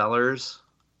worst sellers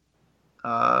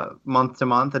month to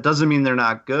month. That doesn't mean they're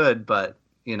not good, but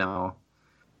you know,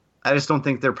 I just don't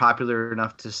think they're popular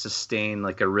enough to sustain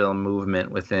like a real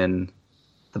movement within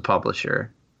the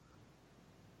publisher.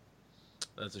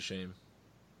 That's a shame.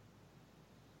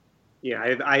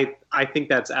 Yeah, I think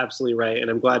that's absolutely right, and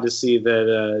I'm glad to see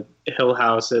that Hill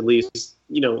House at least,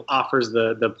 you know, offers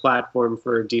the platform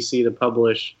for DC to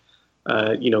publish,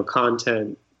 you know,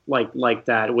 content like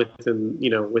that within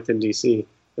DC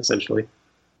essentially.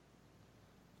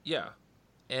 Yeah,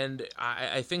 and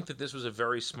I think that this was a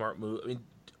very smart move. I mean,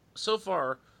 so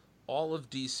far, all of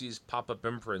DC's pop-up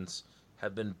imprints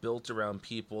have been built around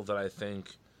people that I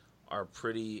think are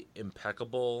pretty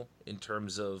impeccable in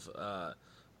terms of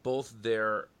both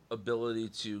their ability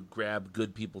to grab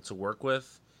good people to work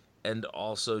with and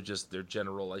also just their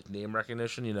general like name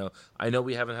recognition. You know, I know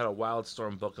we haven't had a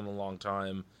Wildstorm book in a long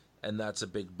time, and that's a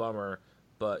big bummer,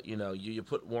 but you know, you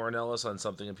put Warren Ellis on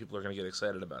something and people are going to get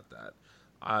excited about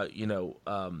that. You know,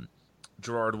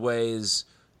 Gerard Way's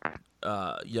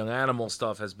Young Animal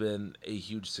stuff has been a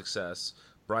huge success.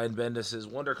 Brian Bendis'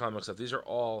 Wonder Comics stuff. These are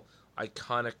all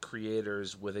iconic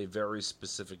creators with a very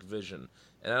specific vision.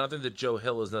 And I don't think that Joe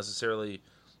Hill is necessarily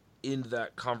in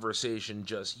that conversation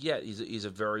just yet. He's a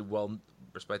very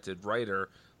well-respected writer,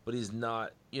 but he's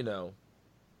not, you know,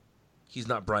 he's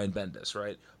not Brian Bendis,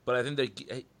 right? But I think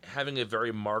that having a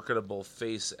very marketable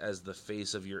face as the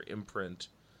face of your imprint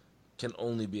can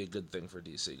only be a good thing for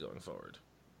DC going forward.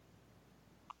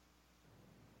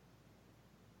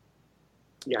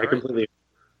 Yeah, All I completely.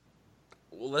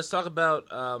 Well, let's talk about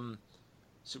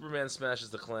Superman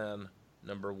Smashes the Klan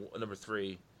number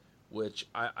 3, which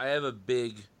I have a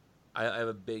big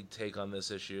take on this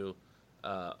issue,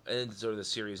 and sort of the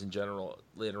series in general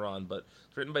later on. But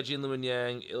it's written by Gene Luen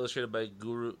Yang, illustrated by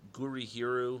Guri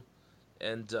Hiru,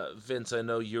 and Vince, I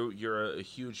know you're a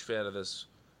huge fan of this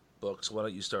book, so why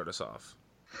don't you start us off?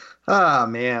 Ah,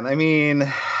 man. I mean,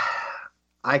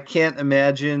 I can't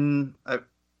imagine. I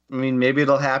mean, maybe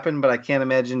it'll happen, but I can't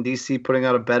imagine DC putting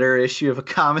out a better issue of a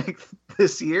comic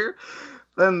this year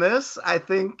than this. I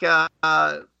think Gene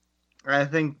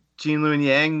Luen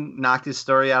Yang knocked his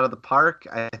story out of the park.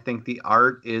 I think the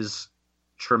art is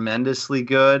tremendously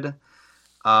good.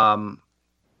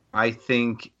 I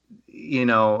think, you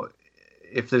know,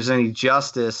 if there's any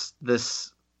justice,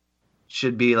 this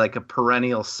should be like a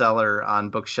perennial seller on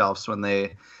bookshelves when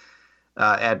they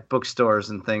at bookstores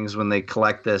and things when they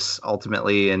collect this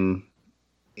ultimately in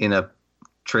a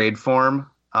trade form.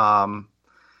 I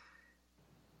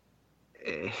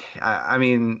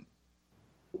mean,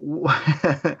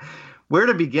 where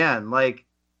to begin? Like,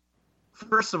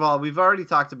 first of all, we've already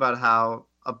talked about how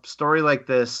a story like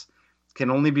this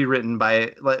can only be written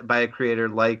by a creator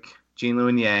like Gene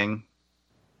Luen Yang.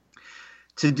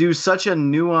 to do such a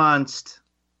nuanced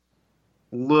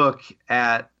look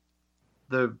at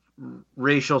the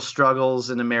racial struggles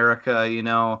in America,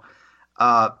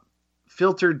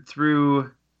 filtered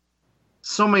through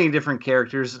so many different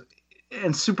characters,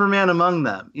 and Superman among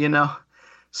them.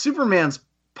 Superman's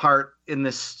part in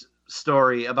this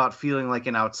story about feeling like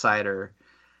an outsider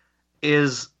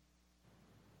is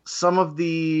some of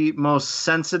the most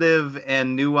sensitive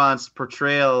and nuanced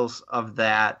portrayals of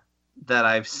that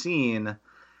I've seen.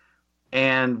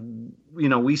 And,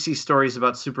 we see stories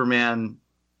about Superman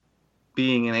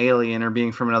being an alien or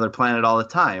being from another planet all the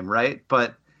time, right?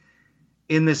 But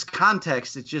in this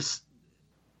context, it just,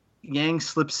 Yang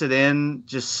slips it in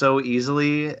just so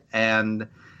easily, and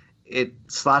it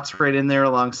slots right in there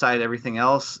alongside everything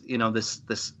else.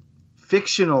 This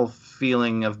fictional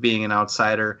feeling of being an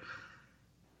outsider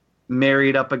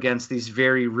married up against these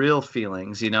very real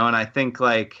feelings, and I think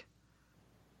like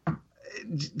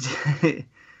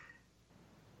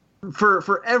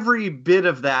for every bit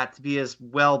of that to be as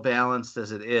well balanced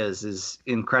as it is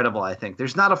incredible. I think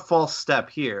there's not a false step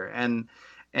here, and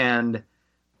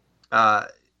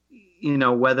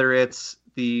whether it's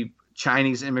the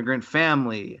Chinese immigrant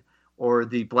family or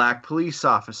the black police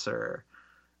officer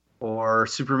or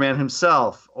Superman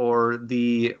himself or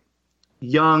the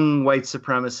young white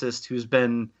supremacist who's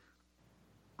been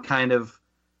kind of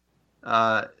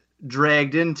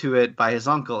dragged into it by his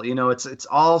uncle. It's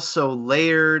all so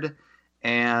layered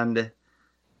and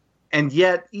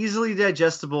yet easily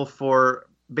digestible for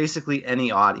basically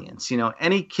any audience.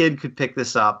 Any kid could pick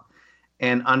this up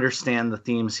and understand the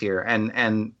themes here and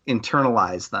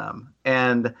internalize them.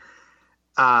 And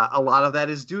a lot of that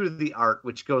is due to the art,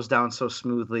 which goes down so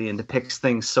smoothly and depicts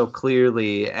things so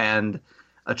clearly and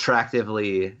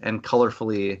attractively and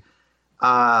colorfully.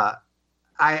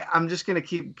 I'm just going to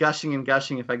keep gushing and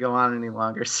gushing if I go on any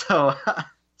longer. So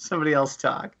somebody else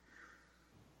talk.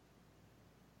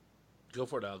 Go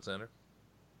for it, Alexander.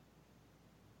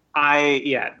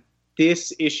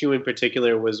 This issue in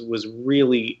particular was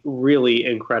really, really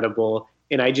incredible.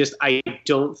 And I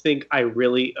don't think I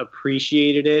really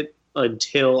appreciated it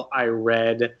until I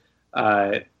read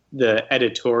the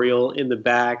editorial in the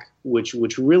back, which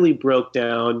really broke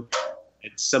down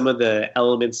some of the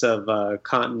elements of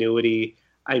continuity.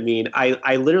 I mean,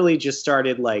 I literally just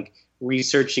started like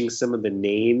researching some of the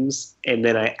names, and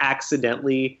then I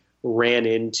accidentally ran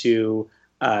into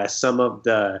some of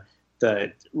the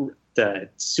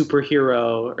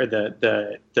superhero or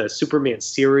the Superman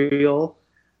serial.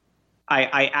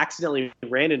 I accidentally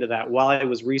ran into that while I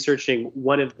was researching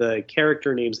one of the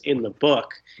character names in the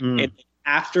book. And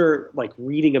after like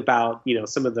reading about,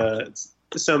 some of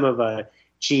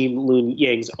Jean Lun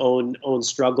Yang's own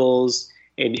struggles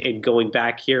and going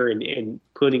back here and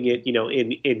putting it,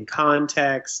 in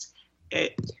context.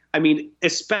 I mean,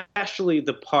 especially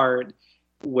the part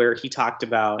where he talked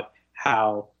about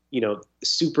how,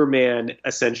 Superman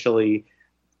essentially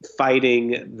fighting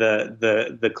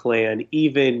the Klan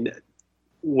even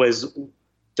was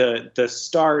the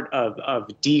start of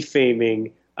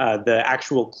defaming the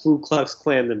actual Ku Klux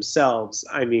Klan themselves.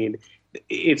 I mean,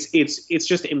 it's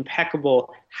just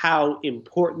impeccable how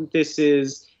important this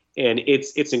is, and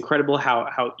it's incredible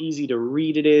how easy to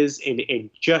read it is, and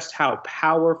just how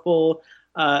powerful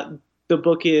the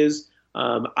book is.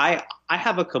 I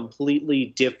have a completely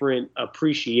different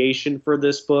appreciation for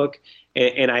this book,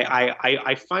 and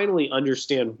I finally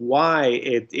understand why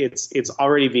it's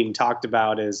already being talked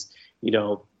about as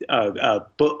a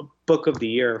book of the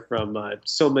year from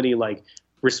so many like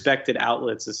respected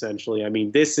outlets. Essentially, I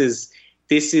mean, this is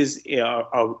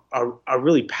a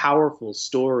really powerful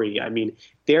story. I mean,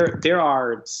 there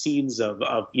are scenes of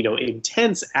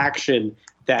intense action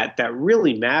that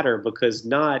really matter, because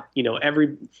not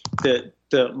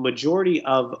the majority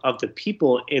of the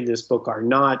people in this book are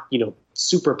not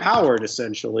super powered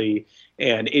essentially,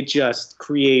 and it just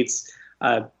creates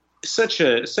such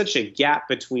a gap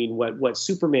between what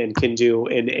Superman can do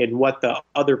and what the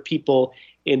other people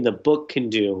in the book can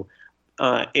do.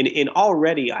 And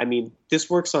already, I mean, this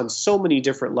works on so many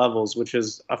different levels, which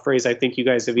is a phrase I think you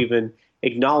guys have even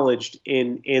acknowledged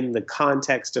in the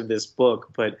context of this book.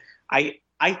 But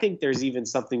I think there's even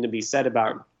something to be said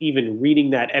about even reading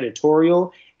that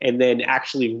editorial and then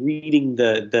actually reading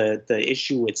the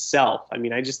issue itself. I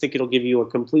mean, I just think it'll give you a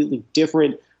completely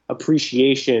different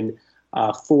appreciation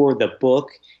for the book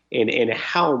and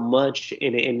how much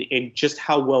and just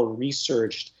how well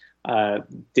researched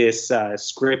this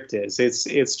script is.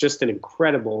 It's just an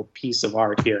incredible piece of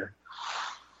art here.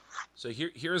 So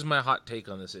here's my hot take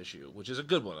on this issue, which is a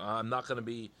good one. I'm not going to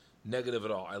be negative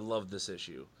at all. I love this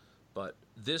issue. But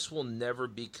this will never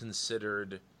be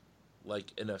considered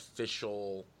like an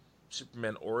official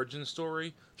Superman origin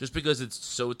story, just because it's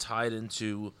so tied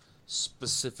into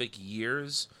specific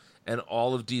years, and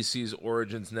all of DC's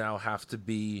origins now have to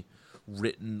be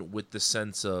written with the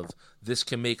sense of this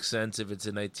can make sense if it's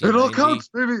in 1990. It all counts,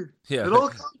 baby. Yeah, It all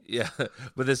counts. yeah.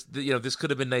 But this could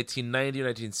have been 1990 or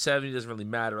 1970. Doesn't really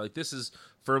matter. Like, this is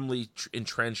firmly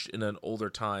entrenched in an older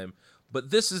time. But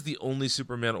this is the only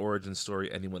Superman origin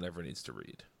story anyone ever needs to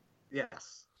read.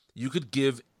 Yes. You could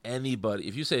give anybody,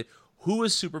 if you say, who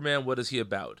is Superman? What is he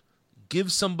about?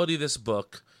 Give somebody this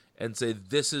book and say,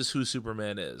 this is who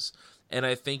Superman is. And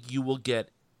I think you will get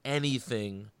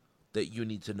anything that you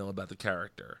need to know about the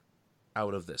character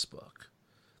out of this book.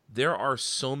 There are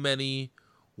so many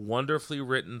wonderfully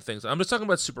written things. I'm just talking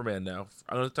about Superman now.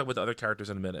 I'm going to talk about the other characters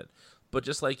in a minute. But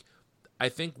just like, I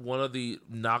think one of the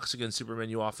knocks against Superman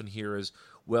you often hear is,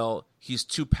 well, he's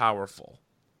too powerful.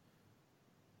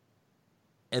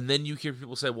 And then you hear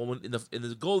people say, well, when in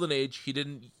the Golden Age,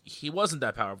 he wasn't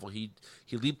that powerful. He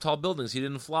leaped tall buildings. He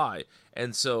didn't fly.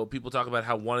 And so people talk about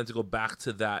how wanting to go back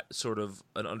to that sort of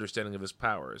an understanding of his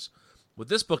powers. What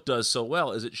this book does so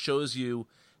well is it shows you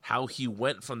how he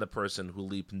went from the person who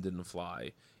leaped and didn't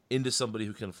fly into somebody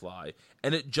who can fly.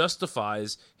 And it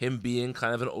justifies him being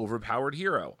kind of an overpowered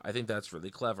hero. I think that's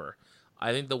really clever.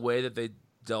 I think the way that they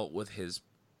dealt with his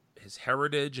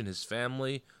heritage and his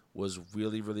family was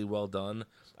really, really well done.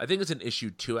 I think it's an issue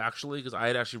 2, actually, because I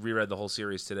had actually reread the whole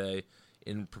series today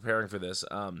in preparing for this.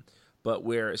 But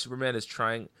where Superman is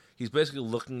he's basically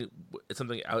looking at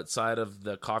something outside of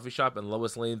the coffee shop, and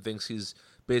Lois Lane thinks he's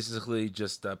basically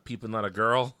just peeping on a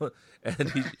girl,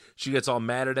 and she gets all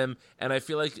mad at him. And I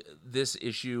feel like this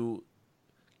issue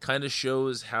kind of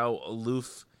shows how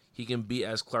aloof he can be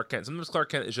as Clark Kent. Sometimes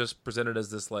Clark Kent is just presented as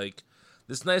this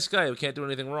nice guy who can't do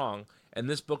anything wrong. And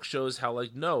this book shows how,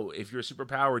 no, if you're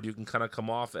superpowered, you can kind of come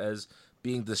off as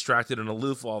being distracted and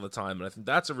aloof all the time. And I think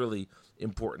that's a really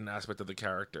important aspect of the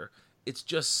character. It's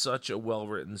just such a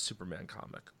well-written Superman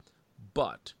comic.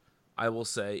 But I will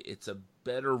say it's a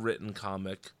better written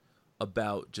comic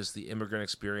about just the immigrant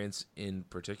experience in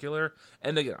particular.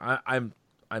 And again, I'm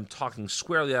talking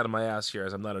squarely out of my ass here,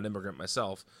 as I'm not an immigrant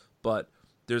myself. But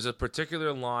there's a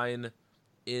particular line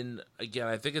again,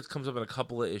 I think it comes up in a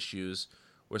couple of issues,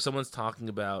 where someone's talking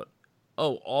about,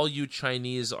 oh, all you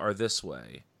Chinese are this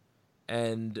way.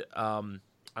 And I'm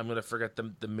going to forget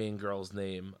the main girl's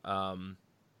name.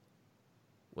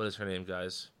 What is her name,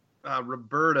 guys?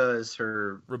 Roberta is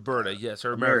her... Roberta, yes,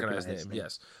 her Americanized name,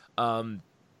 yes.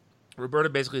 Roberta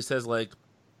basically says,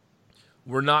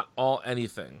 we're not all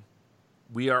anything.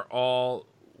 We're all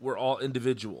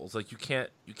individuals. You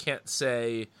can't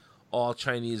say all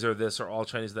Chinese are this or all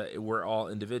Chinese that. We're all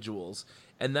individuals.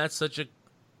 And that's such a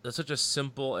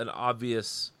simple and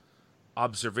obvious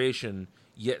observation,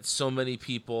 yet so many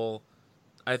people,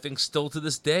 I think, still to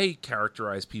this day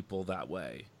characterize people that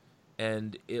way.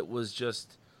 And it was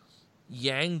just,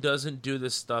 Yang doesn't do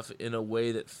this stuff in a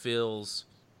way that feels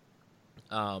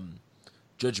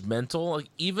judgmental.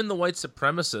 Even the white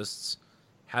supremacists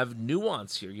have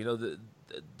nuance here.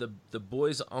 The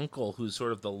boy's uncle, who's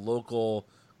sort of the local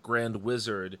Grand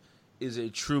Wizard, is a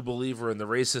true believer in the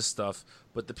racist stuff,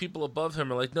 but the people above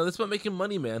him are like, no, that's about making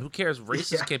money, man. Who cares?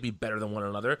 Racists can't be better than one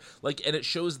another. And it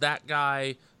shows that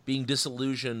guy being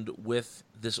disillusioned with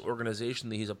this organization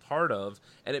that he's a part of,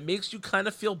 and it makes you kind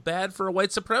of feel bad for a white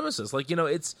supremacist.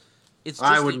 It's just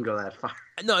I wouldn't go that far.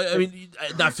 No, I mean,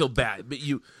 not feel bad, but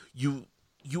you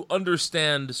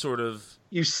understand sort of.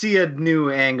 You see a new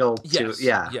angle to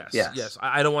Yes.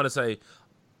 I don't want to say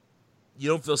you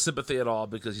don't feel sympathy at all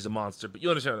because he's a monster, but you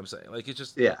understand what I'm saying. It's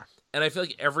just And I feel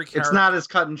like every character, it's not as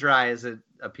cut and dry as it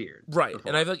appeared, right? Before.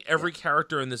 And I feel like every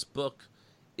character in this book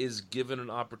is given an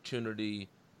opportunity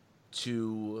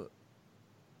to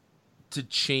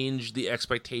change the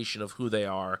expectation of who they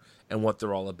are and what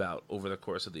they're all about over the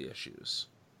course of the issues.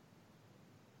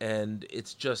 And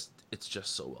it's just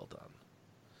so well done.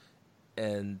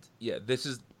 And yeah,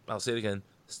 I'll say it again,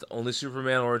 it's the only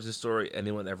Superman origin story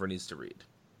anyone ever needs to read.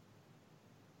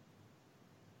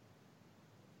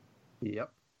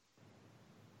 Yep.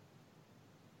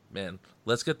 Man,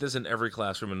 let's get this in every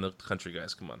classroom in the country,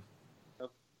 guys. Come on. Yep.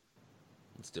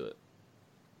 Let's do it.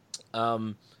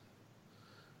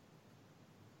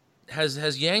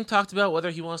 Has Yang talked about whether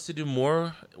he wants to do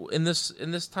more in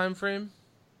this time frame?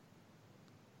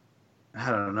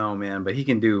 I don't know, man, but he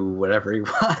can do whatever he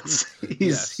wants.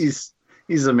 He's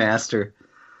a master.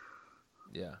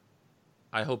 Yeah,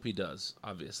 I hope he does.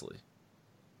 Obviously,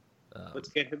 let's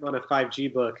get him on a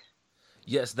 5G book.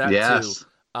 Yes, that too.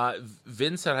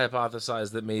 Vince had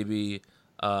hypothesized that maybe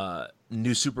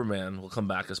New Superman will come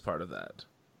back as part of that.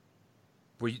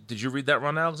 Did you read that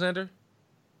run, Alexander?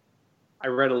 I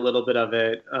read a little bit of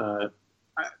it.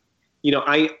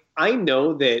 I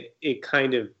know that it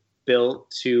kind of built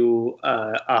to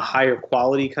a higher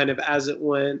quality kind of as it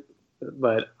went,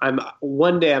 but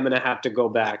one day I'm going to have to go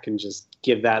back and just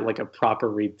give that like a proper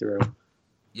read through.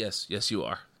 Yes, you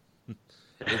are.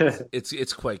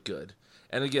 It's quite good.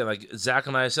 And again, like Zach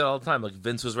and I said all the time, like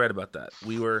Vince was right about that.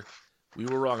 We were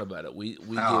wrong about it. We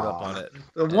gave up on it.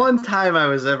 The one time I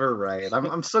was ever right.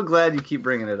 I'm so glad you keep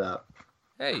bringing it up.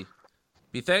 Hey,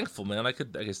 be thankful, man. I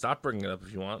could stop bringing it up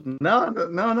if you want.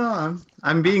 No.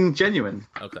 I'm being genuine.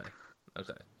 Okay.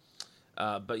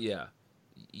 But yeah,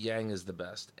 Yang is the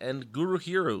best. And Guru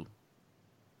Hiru.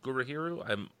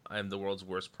 I'm the world's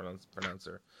worst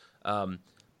pronouncer.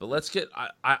 But let's get.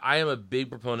 I am a big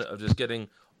proponent of just getting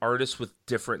artists with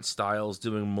different styles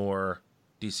doing more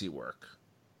DC work.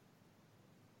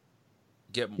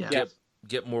 Get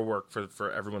more work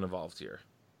for everyone involved here.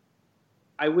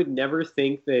 I would never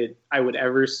think that I would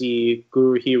ever see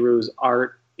Guru Hiru's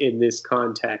art in this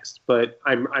context, but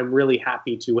I'm really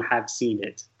happy to have seen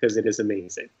it because it is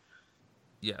amazing.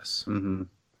 Yes. Mm-hmm.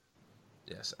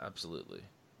 Yes, absolutely.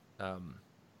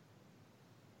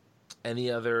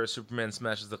 Any other Superman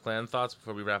Smashes the Klan thoughts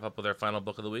before we wrap up with our final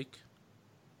book of the week?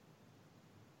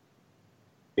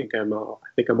 I think I'm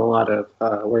all out of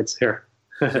words here.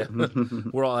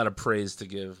 We're all out of praise to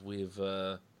give. We've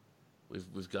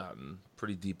gotten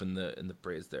pretty deep in the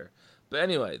praise there. But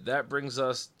anyway, that brings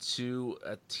us to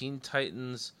Teen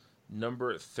Titans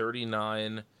number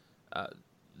 39.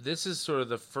 This is sort of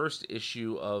the first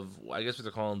issue of, I guess what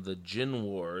they're calling the Jin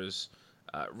Wars,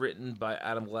 written by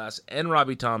Adam Glass and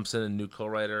Robbie Thompson, a new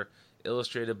co-writer,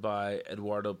 illustrated by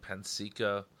Eduardo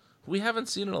Pansica, who we haven't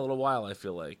seen in a little while, I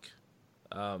feel like.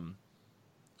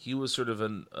 He was sort of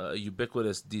a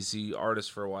ubiquitous DC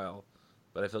artist for a while,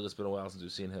 but I feel like it's been a while since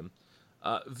we've seen him.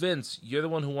 Vince, you're the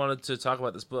one who wanted to talk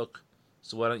about this book,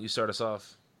 so why don't you start us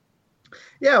off?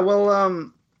 Yeah,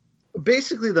 well,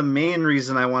 basically the main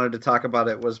reason I wanted to talk about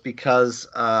it was because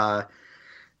of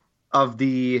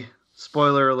the,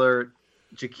 spoiler alert,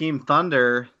 Jakeem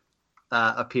Thunder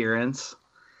appearance,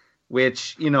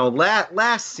 which,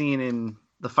 last seen in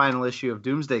the final issue of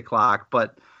Doomsday Clock,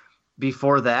 but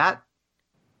before that,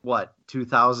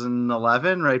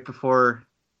 2011, right before...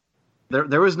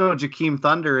 There was no Jakeem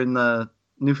Thunder in the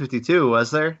New 52,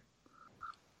 was there?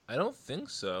 I don't think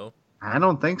so. I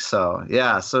don't think so.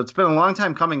 Yeah, so it's been a long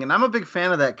time coming, and I'm a big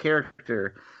fan of that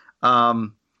character.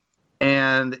 And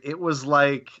it was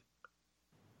like...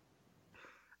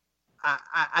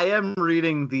 I am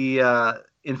reading the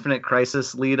Infinite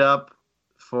Crisis lead-up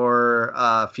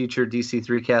for future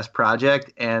DC3cast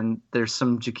project, and there's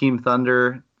some Jakeem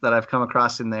Thunder that I've come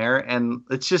across in there, and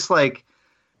it's just like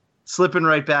slipping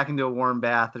right back into a warm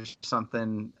bath or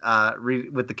something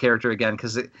with the character again,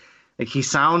 because he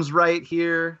sounds right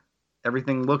here.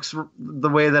 Everything looks the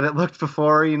way that it looked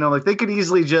before. Like they could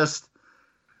easily just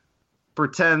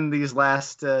pretend these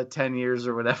last 10 years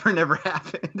or whatever never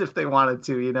happened if they wanted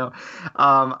to.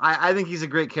 I think he's a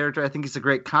great character. I think he's a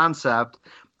great concept.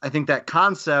 I think that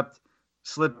concept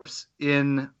slips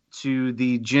in to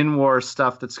the Jin War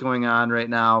stuff that's going on right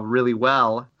now really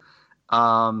well.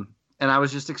 And I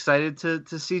was just excited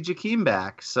to see Jakeem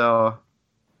back. So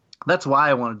that's why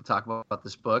I wanted to talk about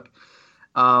this book.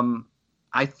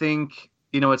 I think,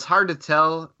 it's hard to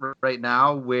tell right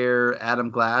now where Adam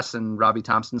Glass and Robbie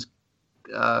Thompson's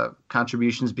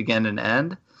contributions begin and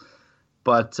end.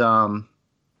 But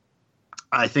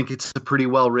I think it's a pretty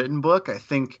well-written book. I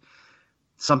think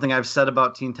something I've said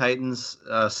about Teen Titans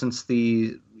since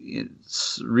the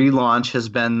relaunch has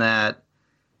been that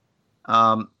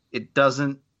it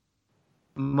doesn't,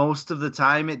 most of the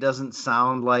time, it doesn't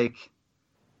sound like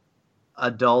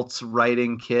adults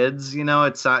writing kids.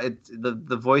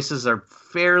 The voices are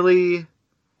fairly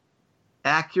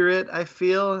accurate, I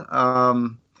feel.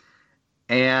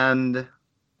 And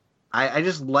I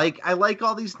just like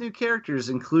all these new characters,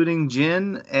 including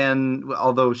Jin, and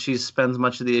although she spends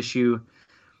much of the issue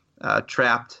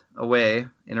trapped away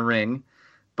in a ring,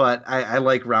 but I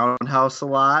like Roundhouse a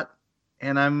lot,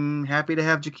 and I'm happy to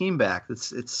have Jakeem back.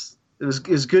 It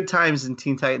was good times in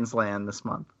Teen Titans land this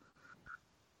month.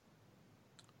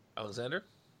 Alexander?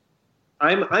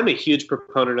 I'm a huge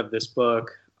proponent of this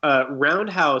book.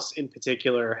 Roundhouse in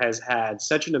particular has had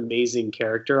such an amazing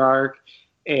character arc,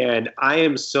 and I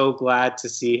am so glad to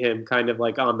see him kind of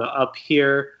like on the up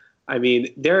here. I mean,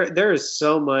 there is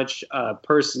so much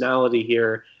personality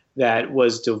here that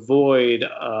was devoid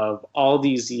of all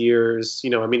these years.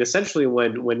 Essentially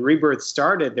when Rebirth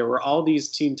started, there were all these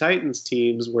Teen Titans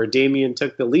teams where Damian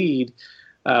took the lead,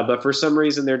 but for some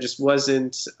reason there just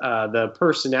wasn't the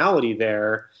personality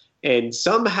there. And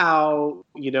somehow,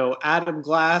 Adam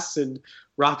Glass and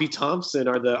Robbie Thompson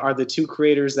are the two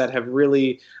creators that have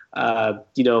really,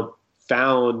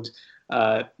 found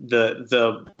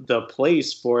the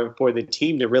place for the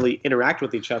team to really interact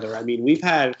with each other. I mean, we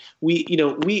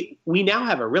now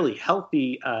have a really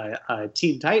healthy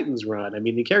Teen Titans run. I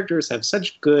mean, the characters have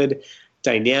such good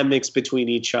dynamics between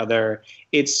each other.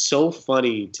 It's so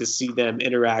funny to see them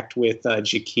interact with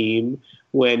Jakeem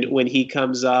when he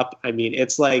comes up. I mean,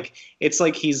 it's like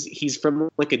he's from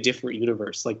like a different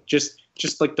universe. Like just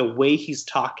like the way he's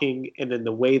talking, and then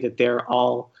the way that they're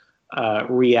all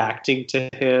reacting to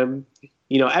him.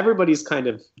 Everybody's kind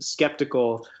of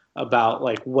skeptical about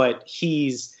like what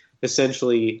he's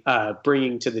essentially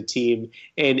bringing to the team,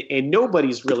 and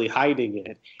nobody's really hiding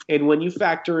it. And when you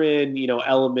factor in,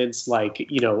 elements like,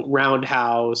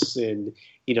 Roundhouse and,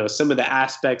 some of the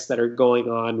aspects that are going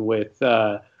on with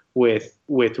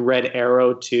Red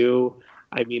Arrow too.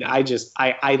 I mean,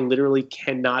 I literally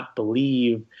cannot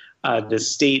believe the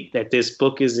state that this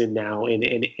book is in now,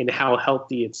 and how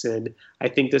healthy it's in. I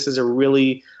think this is a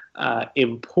really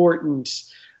important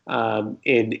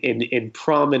and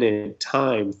prominent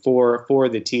time for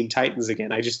the Teen Titans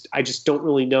again. I just don't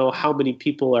really know how many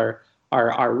people are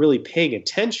really paying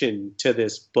attention to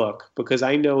this book, because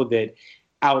I know that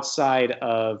outside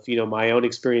of my own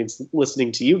experience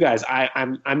listening to you guys,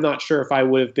 I'm not sure if I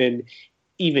would have been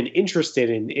even interested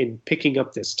in picking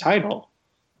up this title.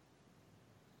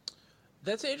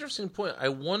 That's an interesting point. I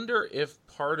wonder if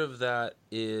part of that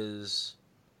is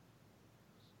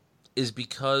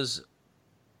because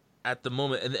at the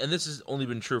moment, and this has only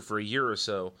been true for a year or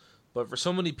so, but for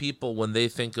so many people, when they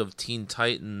think of Teen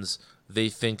Titans, they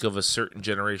think of a certain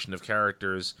generation of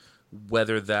characters,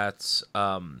 whether that's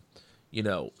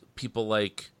people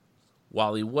like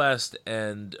Wally West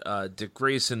and Dick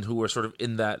Grayson, who are sort of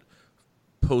in that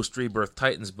post-Rebirth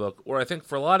Titans book, or I think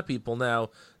for a lot of people now,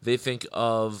 they think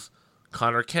of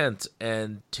Connor Kent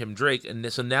and Tim Drake.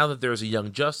 And so now that there's a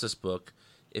Young Justice book,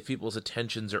 if people's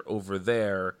attentions are over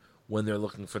there when they're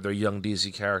looking for their young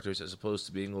DC characters as opposed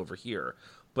to being over here.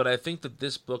 But I think that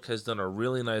this book has done a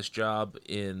really nice job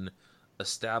in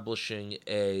establishing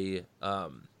a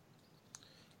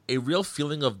real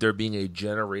feeling of there being a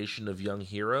generation of young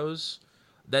heroes.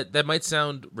 That might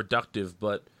sound reductive,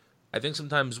 but I think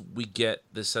sometimes we get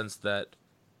the sense that,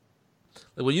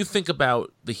 like, when you think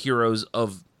about the heroes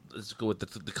of, let's go with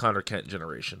the Connor Kent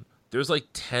generation, there's like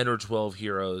 10 or 12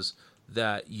 heroes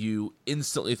that you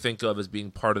instantly think of as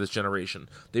being part of this generation.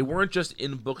 They weren't just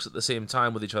in books at the same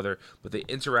time with each other, but they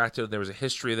interacted. There was a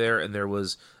history there, and there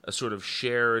was a sort of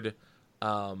shared,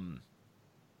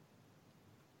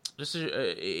 just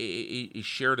a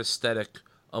shared aesthetic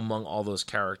among all those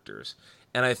characters.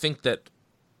 And I think that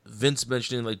Vince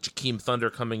mentioning like Jakeem Thunder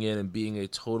coming in and being a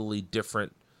totally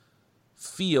different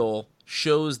feel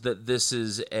shows that this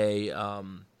is a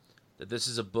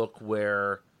book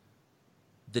where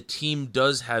the team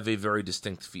does have a very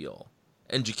distinct feel,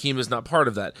 and Jakeem is not part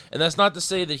of that. And that's not to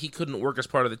say that he couldn't work as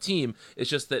part of the team. It's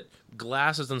just that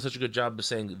Glass has done such a good job of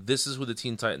saying this is who the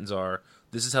Teen Titans are,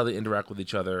 this is how they interact with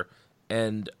each other,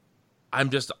 and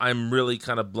I'm really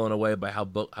kind of blown away by how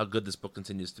good this book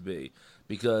continues to be.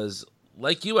 Because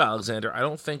like you, Alexander, I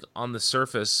don't think on the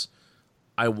surface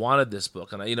I wanted this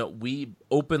book. And we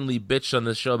openly bitched on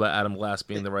this show about Adam Glass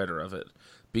being the writer of it,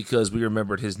 because we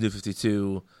remembered his New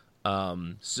 52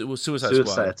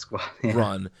 Suicide Squad yeah.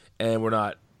 run, and we're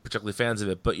not particularly fans of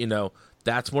it. But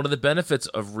that's one of the benefits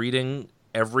of reading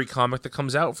every comic that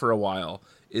comes out for a while,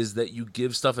 is that you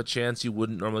give stuff a chance you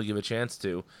wouldn't normally give a chance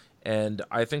to. And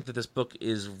I think that this book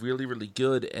is really, really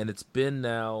good, and it's been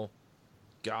now,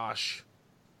 gosh,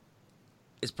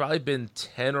 it's probably been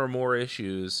 10 or more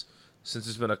issues since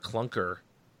there's been a clunker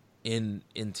in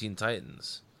Teen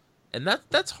Titans. And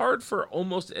that's hard for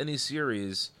almost any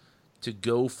series to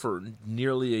go for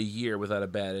nearly a year without a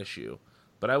bad issue.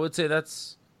 But I would say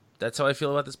that's how I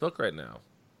feel about this book right now.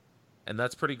 And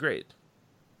that's pretty great.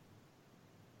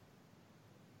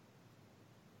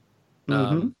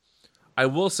 Mm-hmm. I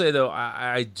will say, though,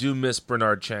 I do miss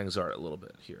Bernard Chang's art a little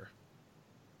bit here.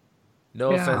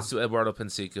 No offense to Eduardo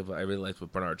Pensica, but I really liked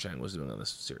what Bernard Chang was doing on this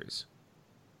series.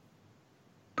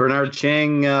 Bernard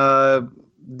Chang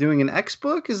doing an X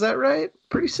book, is that right?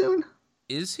 Pretty soon?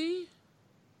 Is he?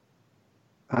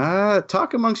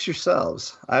 Talk amongst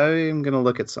yourselves. I'm going to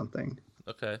look at something.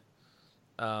 Okay.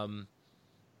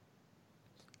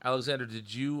 Alexander,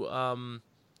 did you...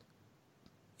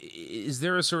 Is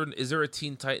there a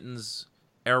Teen Titans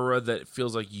era that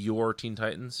feels like your Teen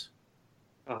Titans?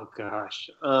 Oh gosh,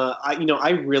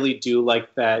 I really do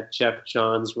like that Jeff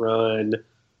Johns run.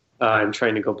 I'm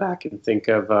trying to go back and think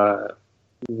of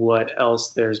what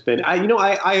else there's been.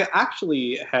 I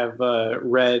actually have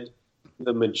read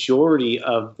the majority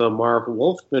of the Marv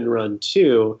Wolfman run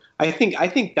too. I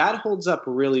think that holds up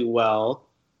really well.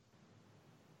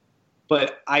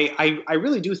 But I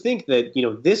really do think that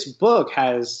this book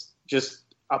has just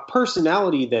a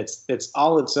personality that's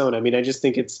all its own. I mean, I just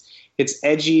think it's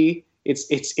edgy.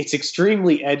 It's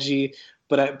extremely edgy,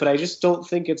 but I just don't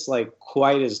think it's like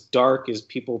quite as dark as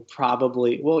people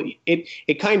probably. Well,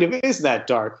 it kind of is that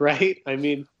dark, right? I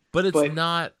mean, but it's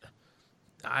not.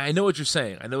 I know what you're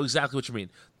saying. I know exactly what you mean.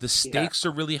 The stakes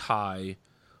are really high.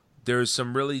 There's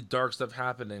some really dark stuff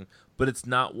happening, but it's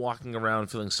not walking around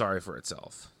feeling sorry for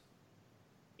itself.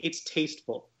 It's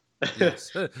tasteful.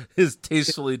 Yes, it's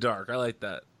tastefully dark. I like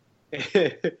that.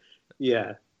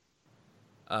 Yeah.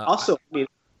 Also,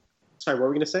 sorry, what were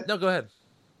we going to say? No, go ahead.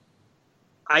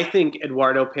 I think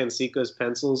Eduardo Pansico's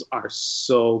pencils are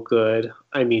so good.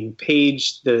 I mean,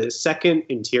 the second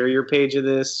interior page of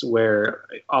this, where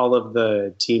all of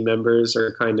the team members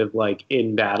are kind of like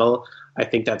in battle, I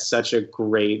think that's such a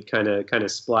great kind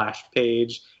of splash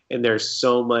page. And there's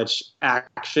so much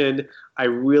action. I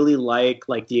really like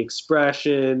the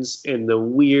expressions and the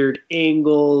weird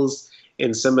angles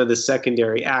and some of the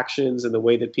secondary actions and the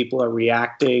way that people are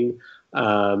reacting.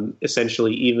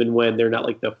 Essentially, even when they're not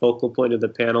like the focal point of the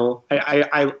panel.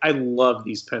 I love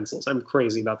these pencils. I'm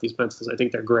crazy about these pencils. I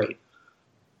think they're great.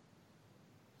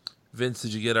 Vince,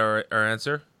 did you get our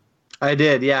answer? I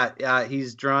did, yeah.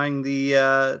 He's drawing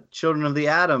the Children of the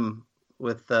Atom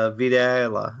with Vita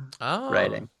Ayala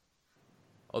writing.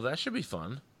 Oh, that should be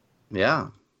fun. Yeah.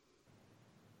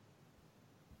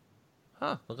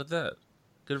 Huh, look at that.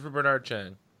 Good for Bernard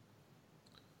Chang.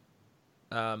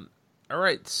 All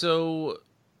right, so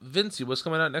Vincey, what's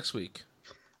coming out next week?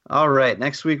 All right,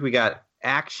 next week we got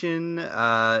Action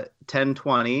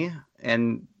 1020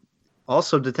 and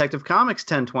also Detective Comics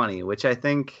 1020, which I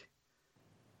think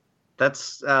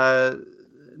that's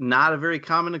not a very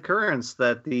common occurrence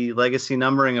that the legacy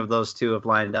numbering of those two have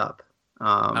lined up.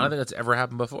 I don't think that's ever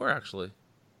happened before, actually.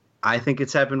 I think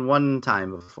it's happened one time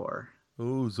before.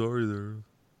 Oh, sorry there.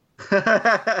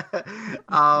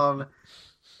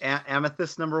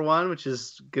 Amethyst #1, which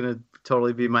is going to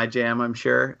totally be my jam, I'm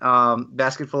sure.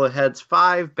 Basket Full of Heads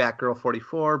 5, Batgirl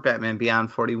 44, Batman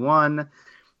Beyond 41,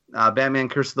 Batman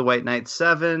Curse of the White Knight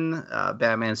 7,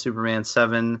 Batman Superman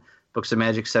 7, Books of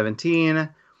Magic 17,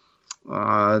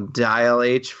 Dial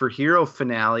H for Hero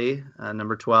finale,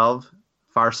 number 12,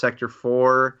 Far Sector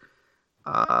 4,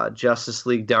 Justice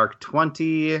League Dark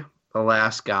 20, The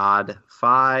Last God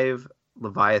 5,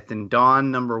 Leviathan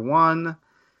Dawn #1,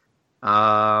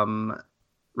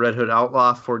 Red Hood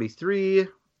Outlaw 43,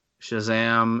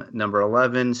 Shazam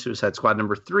 #11, Suicide Squad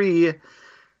 #3,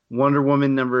 Wonder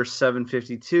Woman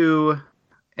 #752,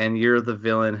 and You're the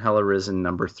Villain Hella Risen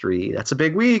 #3. That's a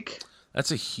big week.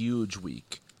 That's a huge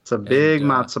week. It's a big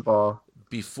matzo ball.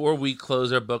 Before we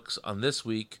close our books on this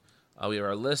week, we have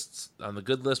our lists. On the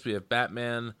good list, we have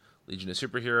Batman, Legion of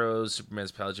Superheroes,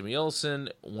 Superman's pal Jimmy Olsen,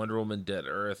 Wonder Woman, Dead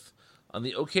Earth. On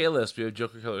the okay list, we have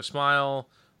Joker Killer Smile,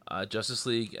 Justice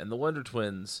League, and the Wonder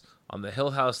Twins. On the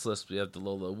Hill House list, we have the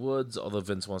Lola Woods, although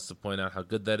Vince wants to point out how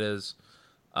good that is.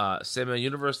 Sandman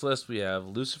Universe list, we have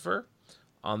Lucifer.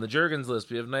 On the Jurgens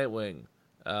list, we have Nightwing.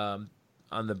 On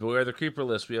the Beware the Creeper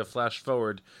list, we have Flash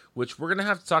Forward, which we're going to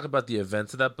have to talk about the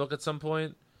events of that book at some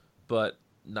point, but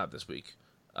not this week.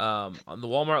 On the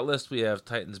Walmart list, we have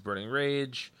Titans Burning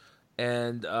Rage.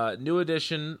 And new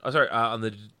edition, on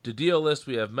the Didio list,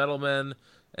 we have Metal Men.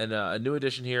 And a new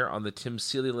edition here on the Tim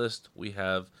Seeley list, we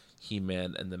have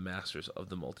He-Man and the Masters of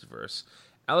the Multiverse.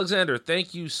 Alexander,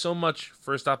 thank you so much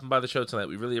for stopping by the show tonight.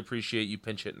 We really appreciate you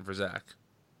pinch hitting for Zach.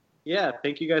 Yeah,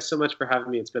 thank you guys so much for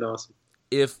having me. It's been awesome.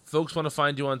 If folks want to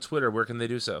find you on Twitter, where can they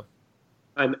do so?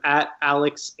 I'm at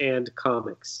Alex and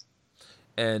Comics.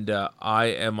 And I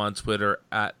am on Twitter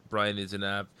at Brian Needs an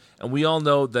App. And we all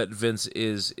know that Vince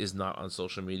is not on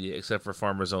social media except for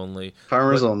Farmers Only.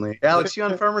 Farmers Only. Alex, you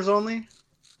on Farmers Only?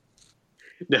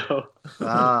 No.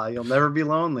 You'll never be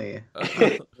lonely.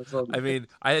 I mean,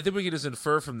 I think we can just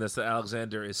infer from this that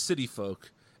Alexander is city folk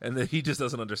and that he just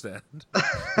doesn't understand.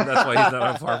 And that's why he's not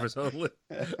on Farmers Only.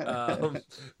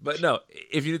 But no,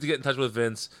 if you need to get in touch with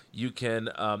Vince, you can,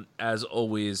 as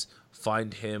always,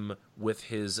 find him with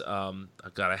his. God,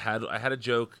 I had a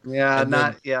joke.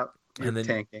 Yeah, You're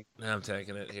tanking. I'm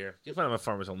tanking it here. You can find him on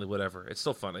Farmers Only. Whatever. It's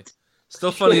still funny.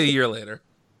 Still funny a year later.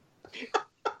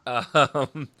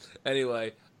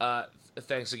 Anyway,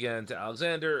 Thanks again to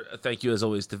Alexander. Thank you, as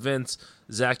always, to Vince.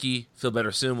 Zachy, feel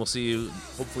better soon. We'll see you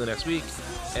hopefully next week.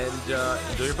 And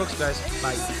enjoy your books, guys.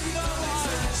 Bye.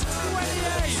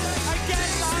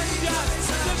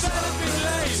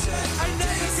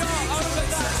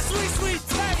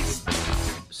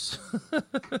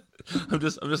 I'm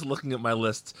just looking at my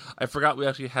list. I forgot we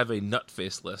actually have a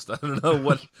Nutface list. I don't know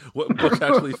what book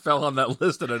actually fell on that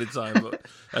list at any time, but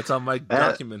that's on my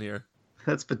document here.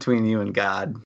 That's between you and God.